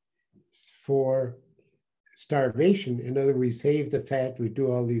for starvation? In other words, we save the fat, we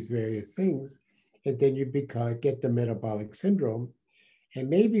do all these various things, and then you get the metabolic syndrome. And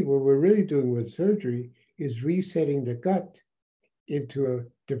maybe what we're really doing with surgery is resetting the gut into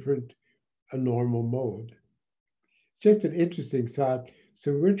a normal mode. Just an interesting thought.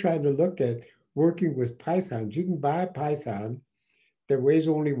 So we're trying to look at working with pythons. You can buy a python that weighs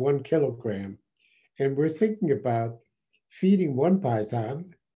only 1 kilogram. And we're thinking about feeding one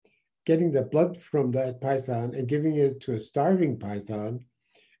python, getting the blood from that python and giving it to a starving python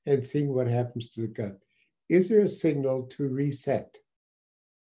and seeing what happens to the gut. Is there a signal to reset?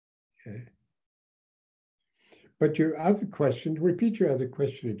 Okay. But your other question, repeat your other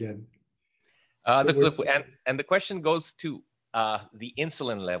question again. The question goes to the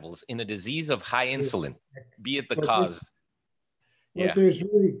insulin levels in a disease of high insulin, be it the cause. Well,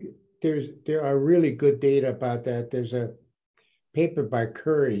 there are really good data about that. There's a paper by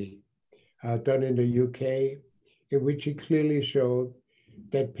Curry done in the UK in which he clearly showed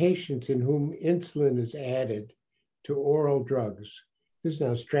that patients in whom insulin is added to oral drugs, this is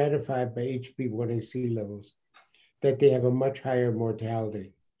now stratified by HbA1c levels, that they have a much higher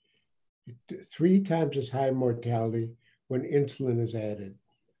mortality. 3 times as high mortality when insulin is added.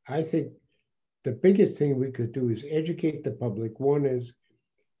 I think the biggest thing we could do is educate the public. One is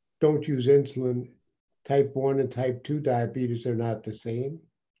don't use insulin. Type 1 and type 2 diabetes are not the same.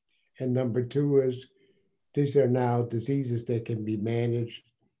 And number two is these are now diseases that can be managed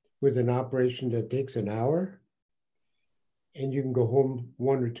with an operation that takes an hour, and you can go home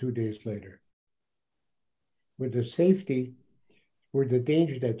 1 or 2 days later. With the safety, with the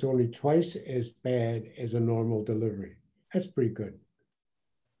danger that's only twice as bad as a normal delivery. That's pretty good.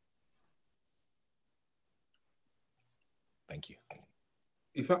 Thank you.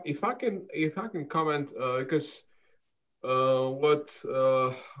 If I can comment, because what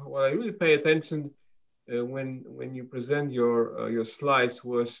I really pay attention when you present your slides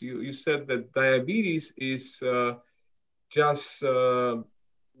was you said that diabetes is just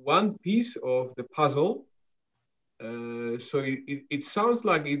one piece of the puzzle. So it sounds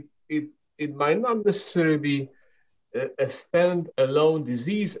like it might not necessarily be a stand-alone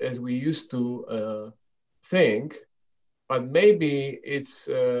disease as we used to think, but maybe it's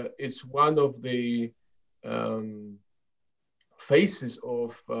one of the faces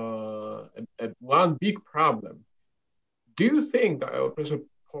of one big problem. Do you think, Professor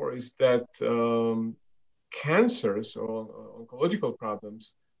Pories, that cancers or oncological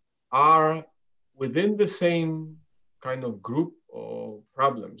problems are within the same kind of group of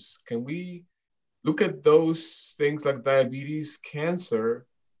problems? Can we look at those things like diabetes, cancer,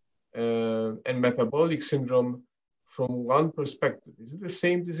 and metabolic syndrome from one perspective? Is it the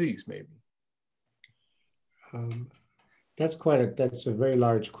same disease, maybe? That's a very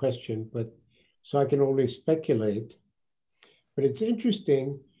large question, but so I can only speculate. But it's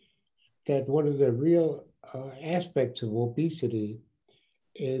interesting that one of the real aspects of obesity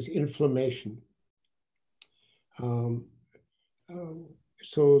is inflammation.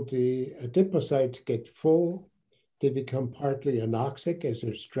 So the adipocytes get full, they become partly anoxic as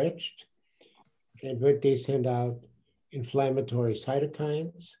they're stretched, and they send out inflammatory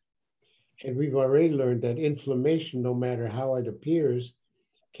cytokines. And we've already learned that inflammation, no matter how it appears,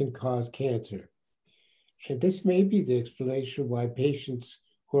 can cause cancer. And this may be the explanation why patients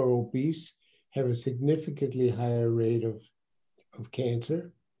who are obese have a significantly higher rate of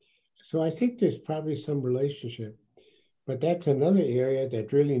cancer. So I think there's probably some relationship, but that's another area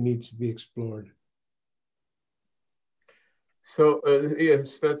that really needs to be explored. So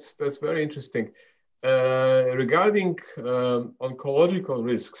yes, that's very interesting. Regarding oncological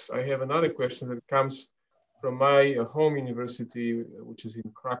risks, I have another question that comes from my home university, which is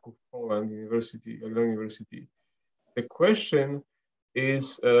in Krakow, Poland, University. The question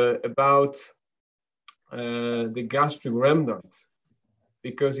is about the gastric remnant,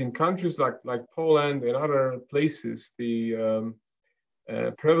 because in countries like Poland and other places, the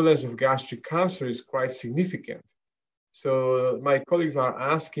prevalence of gastric cancer is quite significant. So my colleagues are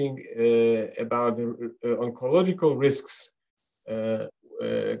asking about the oncological risks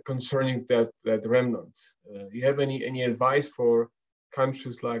concerning that remnant. Do you have any advice for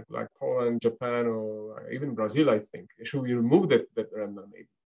countries like Poland, Japan, or even Brazil? I think should we remove that remnant maybe?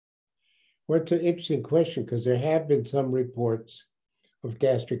 Well, it's an interesting question because there have been some reports of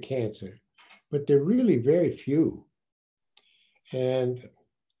gastric cancer, but they're really very few. And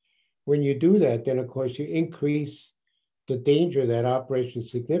when you do that, then of course you increase the danger of that operation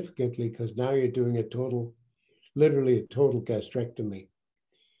significantly because now you're doing literally a total gastrectomy.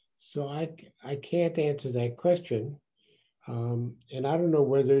 So I can't answer that question. And I don't know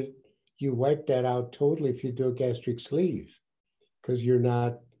whether you wipe that out totally if you do a gastric sleeve, because you're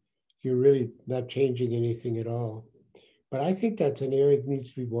really not changing anything at all. But I think that's an area that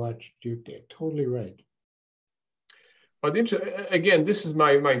needs to be watched. You're totally right. But again, this is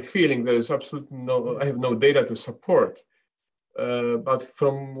my feeling. There is absolutely I have no data to support. But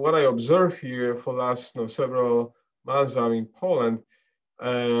from what I observe here for the last several months I'm in Poland,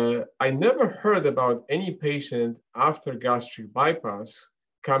 I never heard about any patient after gastric bypass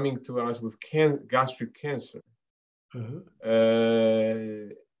coming to us with gastric cancer.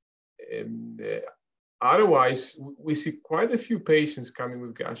 Otherwise, we see quite a few patients coming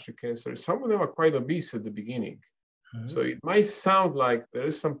with gastric cancer. Some of them are quite obese at the beginning. So it might sound like there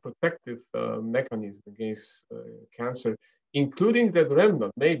is some protective mechanism against cancer, including that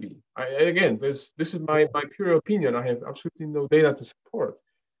remnant, maybe. Again, this is my pure opinion. I have absolutely no data to support,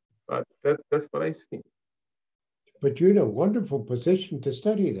 but that's what I see. But you're in a wonderful position to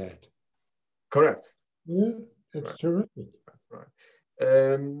study that. Correct. Yeah, that's terrific. Right.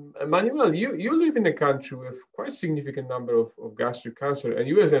 Manuel, you live in a country with quite significant number of gastric cancer, and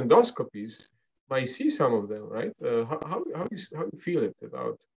you as endoscopies might see some of them, right? How you feel it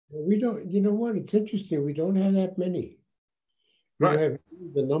about? Well, we don't. You know what? It's interesting. We don't have that many. We don't have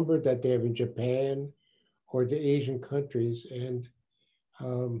the number that they have in Japan or the Asian countries, and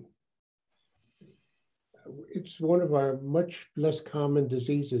it's one of our much less common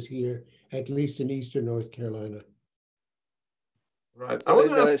diseases here, at least in Eastern North Carolina. Right.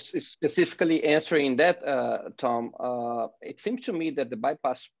 So, specifically answering that, Tom, it seems to me that the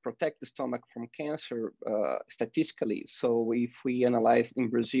bypass protect the stomach from cancer statistically. So if we analyze in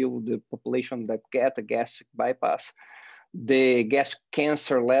Brazil, the population that get a gastric bypass, the gastric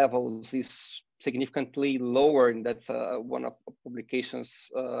cancer levels is significantly lower. And that's one of the publications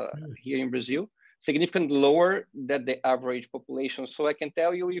here in Brazil, significantly lower than the average population. So I can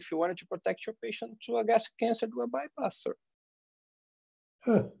tell you, if you wanted to protect your patient to a gastric cancer, do a bypass, sir.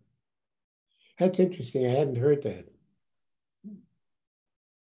 Huh. That's interesting. I hadn't heard that.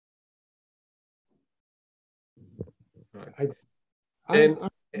 Right.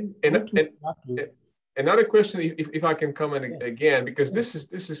 Another question, if I can comment again, because this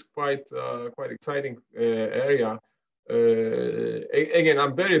is quite exciting area. Again,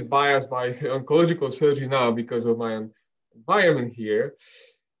 I'm very biased by oncological surgery now because of my environment here.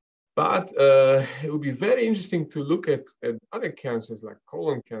 But it would be very interesting to look at other cancers like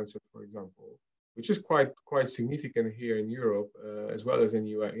colon cancer, for example, which is quite significant here in Europe as well as in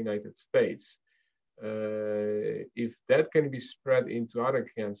the United States. If that can be spread into other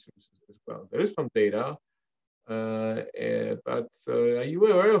cancers as well. There is some data, but are you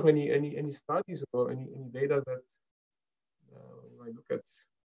aware of any studies or any data that you might look at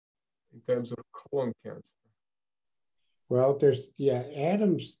in terms of colon cancer? Well, there's,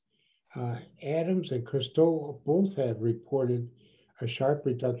 Adams and Christou both have reported a sharp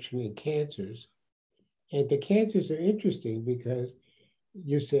reduction in cancers. And the cancers are interesting because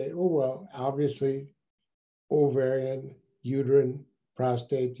you say, oh, well, obviously ovarian, uterine,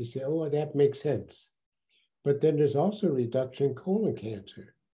 prostate, you say, oh, that makes sense. But then there's also a reduction in colon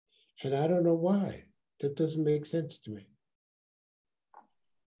cancer. And I don't know why. That doesn't make sense to me.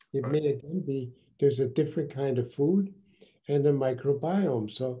 It may again be there's a different kind of food and a microbiome.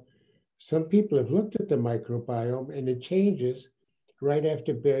 So some people have looked at the microbiome and it changes right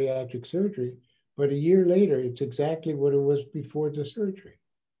after bariatric surgery, but a year later, it's exactly what it was before the surgery.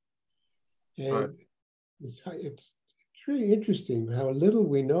 And it's really interesting how little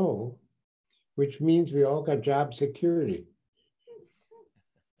we know, which means we all got job security.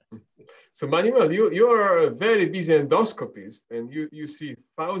 So Manuel, you are a very busy endoscopist and you see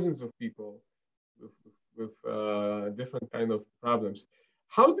thousands of people with different kind of problems.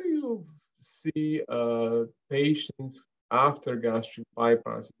 How do you see patients after gastric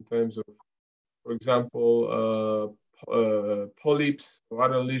bypass in terms of, for example, polyps or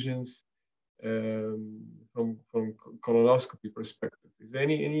other lesions from colonoscopy perspective? Is there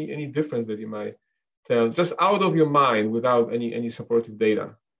any difference that you might tell, just out of your mind without any supportive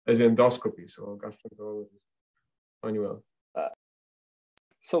data as an endoscopy, so gastroenterologist? Manuel.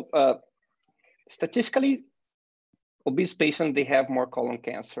 Statistically, obese patients, they have more colon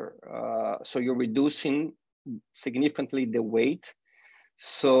cancer. So you're reducing significantly the weight.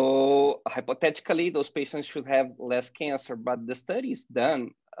 So hypothetically, those patients should have less cancer, but the study is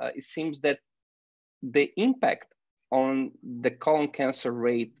done. It seems that the impact on the colon cancer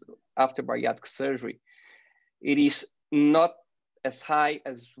rate after bariatric surgery, it is not as high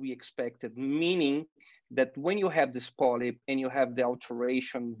as we expected, meaning that when you have this polyp and you have the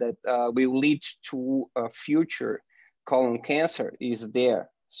alteration that will lead to a future colon cancer is there.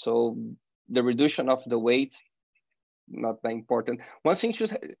 So the reduction of the weight, not that important. One thing you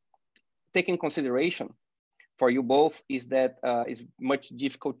should take in consideration for you both is that it's much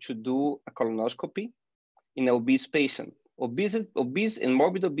difficult to do a colonoscopy in an obese patient. Obese and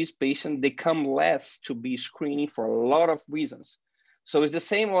morbid obese patients, they come less to be screening for a lot of reasons. So it's the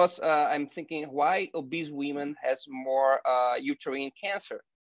same as I'm thinking why obese women has more uterine cancer.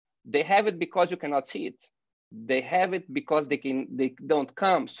 They have it because you cannot see it. They have it because they don't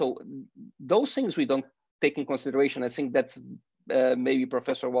come. So those things we don't take in consideration. I think that's maybe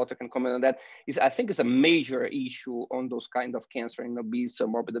Professor Walter can comment on that. I think it's a major issue on those kind of cancer in obese or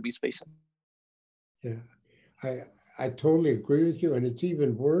morbid obese patients. Yeah, I totally agree with you, and it's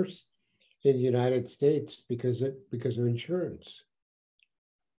even worse in the United States because of insurance.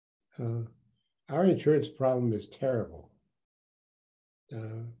 Our insurance problem is terrible.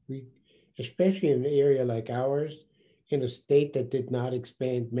 Especially in an area like ours, in a state that did not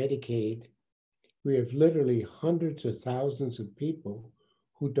expand Medicaid, we have literally hundreds of thousands of people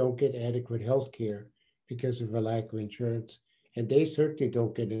who don't get adequate health care because of a lack of insurance, and they certainly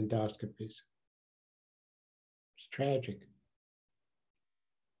don't get endoscopies. It's tragic.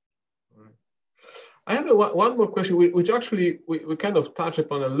 I have one more question, which actually we kind of touched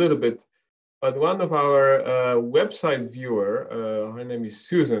upon a little bit, but one of our website viewer, her name is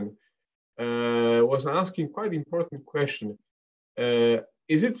Susan, was asking quite important question.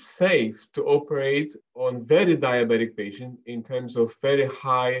 Is it safe to operate on very diabetic patient in terms of very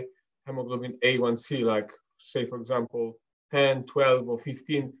high hemoglobin A1C, like say, for example, 10, 12, or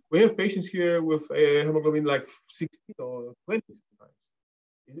 15? We have patients here with a hemoglobin like 16 or 20 sometimes.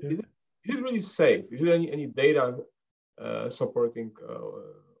 Is it really safe? Is there any data supporting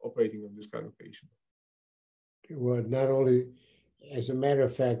operating on this kind of patient? Well, not only, as a matter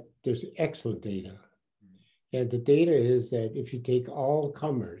of fact, there's excellent data. And the data is that if you take all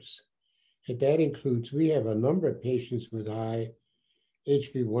comers, and that includes, we have a number of patients with high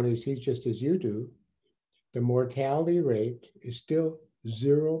HbA1c, just as you do, the mortality rate is still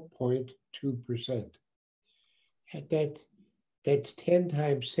 0.2%. That's 10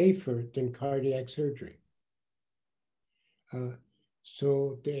 times safer than cardiac surgery.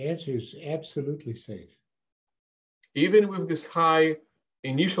 So the answer is absolutely safe. Even with this high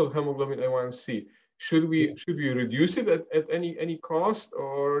initial hemoglobin A1C, should we reduce it at any cost,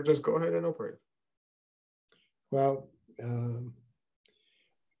 or just go ahead and operate? Well,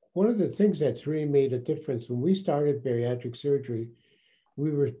 one of the things that's really made a difference, when we started bariatric surgery,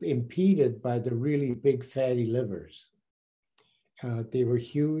 we were impeded by the really big fatty livers. They were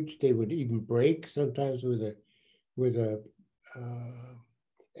huge. They would even break sometimes with a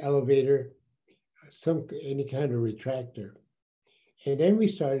elevator, any kind of retractor. And then we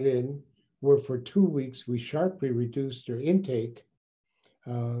started in where for 2 weeks, we sharply reduced their intake.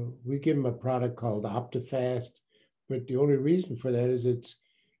 We give them a product called OptiFast, but the only reason for that is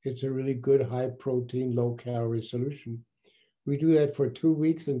it's a really good high protein, low calorie solution. We do that for 2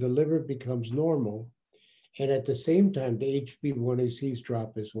 weeks and the liver becomes normal. And at the same time, the HbA1c's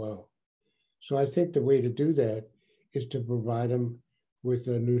drop as well. So I think the way to do that is to provide them with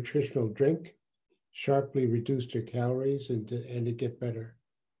a nutritional drink, sharply reduce their calories, and to get better.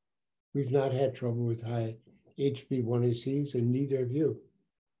 We've not had trouble with high HbA1c's, and neither have you.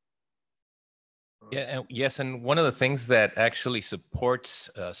 Yeah, yes, and one of the things that actually supports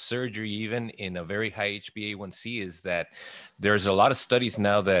surgery, even in a very high HbA1c, is that there's a lot of studies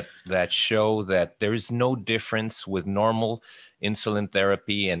now that show that there is no difference with normal insulin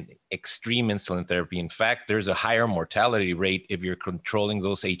therapy and extreme insulin therapy. In fact, there's a higher mortality rate if you're controlling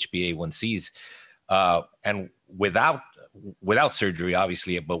those HbA1c's, and without surgery,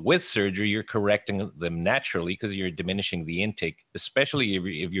 obviously, but with surgery, you're correcting them naturally because you're diminishing the intake, especially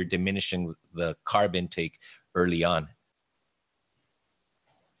if you're diminishing the carb intake early on.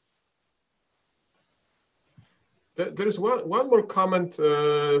 There's one more comment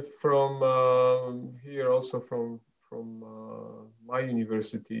from here, also from my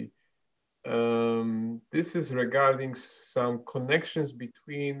university. This is regarding some connections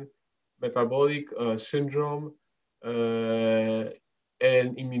between metabolic syndrome and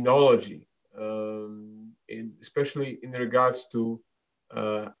immunology, especially in regards to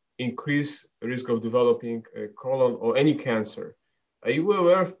increased risk of developing a colon or any cancer. Are you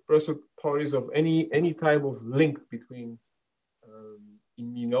aware, Professor Pories, of any type of link between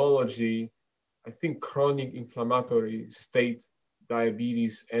immunology, I think chronic inflammatory state,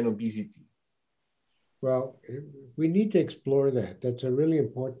 diabetes, and obesity? Well, we need to explore that. That's a really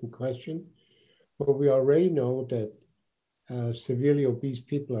important question. But we already know that severely obese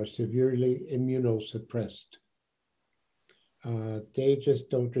people are severely immunosuppressed. They just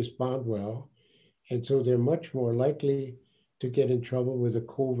don't respond well. And so they're much more likely to get in trouble with the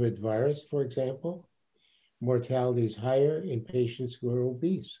COVID virus, for example. Mortality is higher in patients who are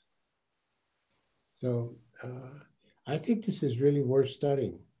obese. So I think this is really worth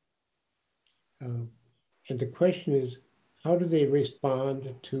studying. And the question is, how do they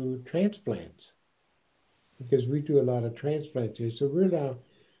respond to transplants? Because we do a lot of transplants here. So we're now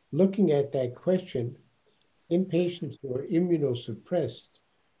looking at that question. In patients who are immunosuppressed,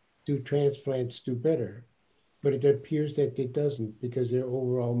 do transplants do better? But it appears that it doesn't because they're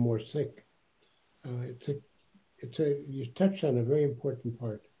overall more sick. You touched on a very important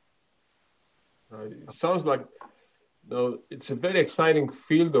part. It sounds like it's a very exciting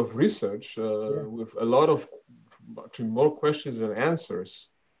field of research with a lot of actually more questions than answers.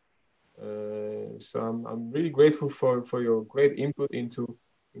 So I'm really grateful for your great input into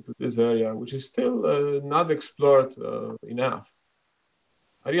this area, which is still not explored enough.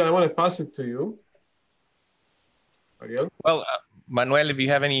 Ariel, I want to pass it to you. Ariel? Well, Manuel, if you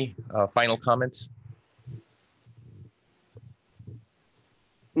have any final comments?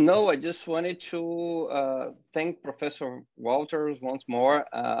 No, I just wanted to thank Professor Walters once more.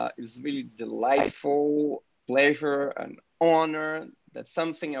 It's really delightful, pleasure, and honor. That's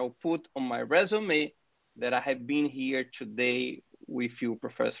something I'll put on my resume, that I have been here today with you,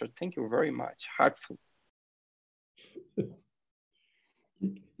 Professor. Thank you very much. Heartful.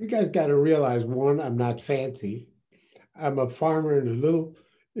 You guys got to realize, one, I'm not fancy. I'm a farmer in a little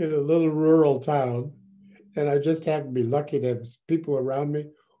rural town, and I just happen to be lucky to have people around me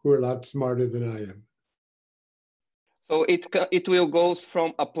who are a lot smarter than I am. So it will go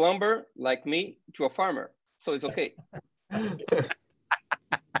from a plumber like me to a farmer. So it's okay.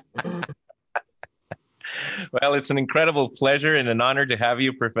 Well, it's an incredible pleasure and an honor to have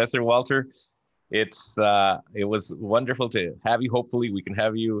you, Professor Walter. It was wonderful to have you. Hopefully, we can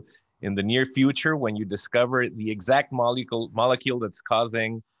have you in the near future when you discover the exact molecule that's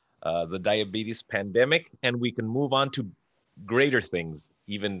causing the diabetes pandemic, and we can move on to greater things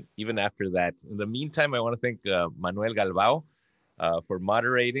even after that. In the meantime, I want to thank Manuel Galbao for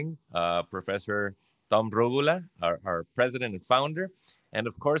moderating, Professor Tom Rogula, our president and founder, and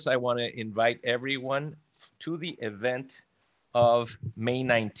of course, I want to invite everyone to the event of May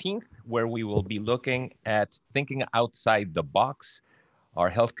 19th, where we will be looking at thinking outside the box,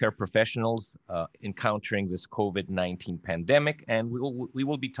 our healthcare professionals encountering this COVID-19 pandemic. And we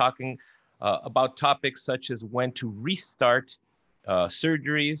will be talking about topics such as when to restart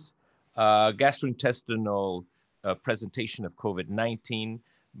surgeries, gastrointestinal presentation of COVID-19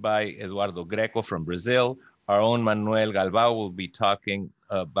 by Eduardo Greco from Brazil. Our own Manuel Galbao will be talking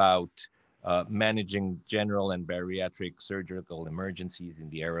about managing general and bariatric surgical emergencies in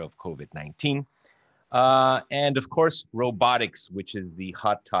the era of COVID-19. And of course, robotics, which is the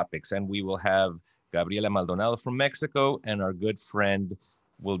hot topics. And we will have Gabriela Maldonado from Mexico, and our good friend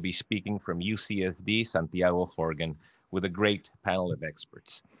will be speaking from UCSD, Santiago Horgan, with a great panel of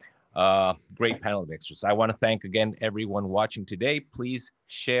experts. I want to thank again everyone watching today. Please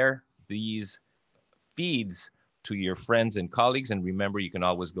share these feeds to your friends and colleagues. And remember, you can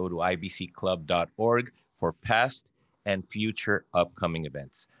always go to ibcclub.org for past and future upcoming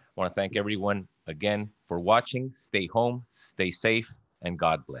events. I want to thank everyone again for watching. Stay home, stay safe, and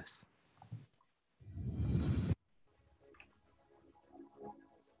God bless.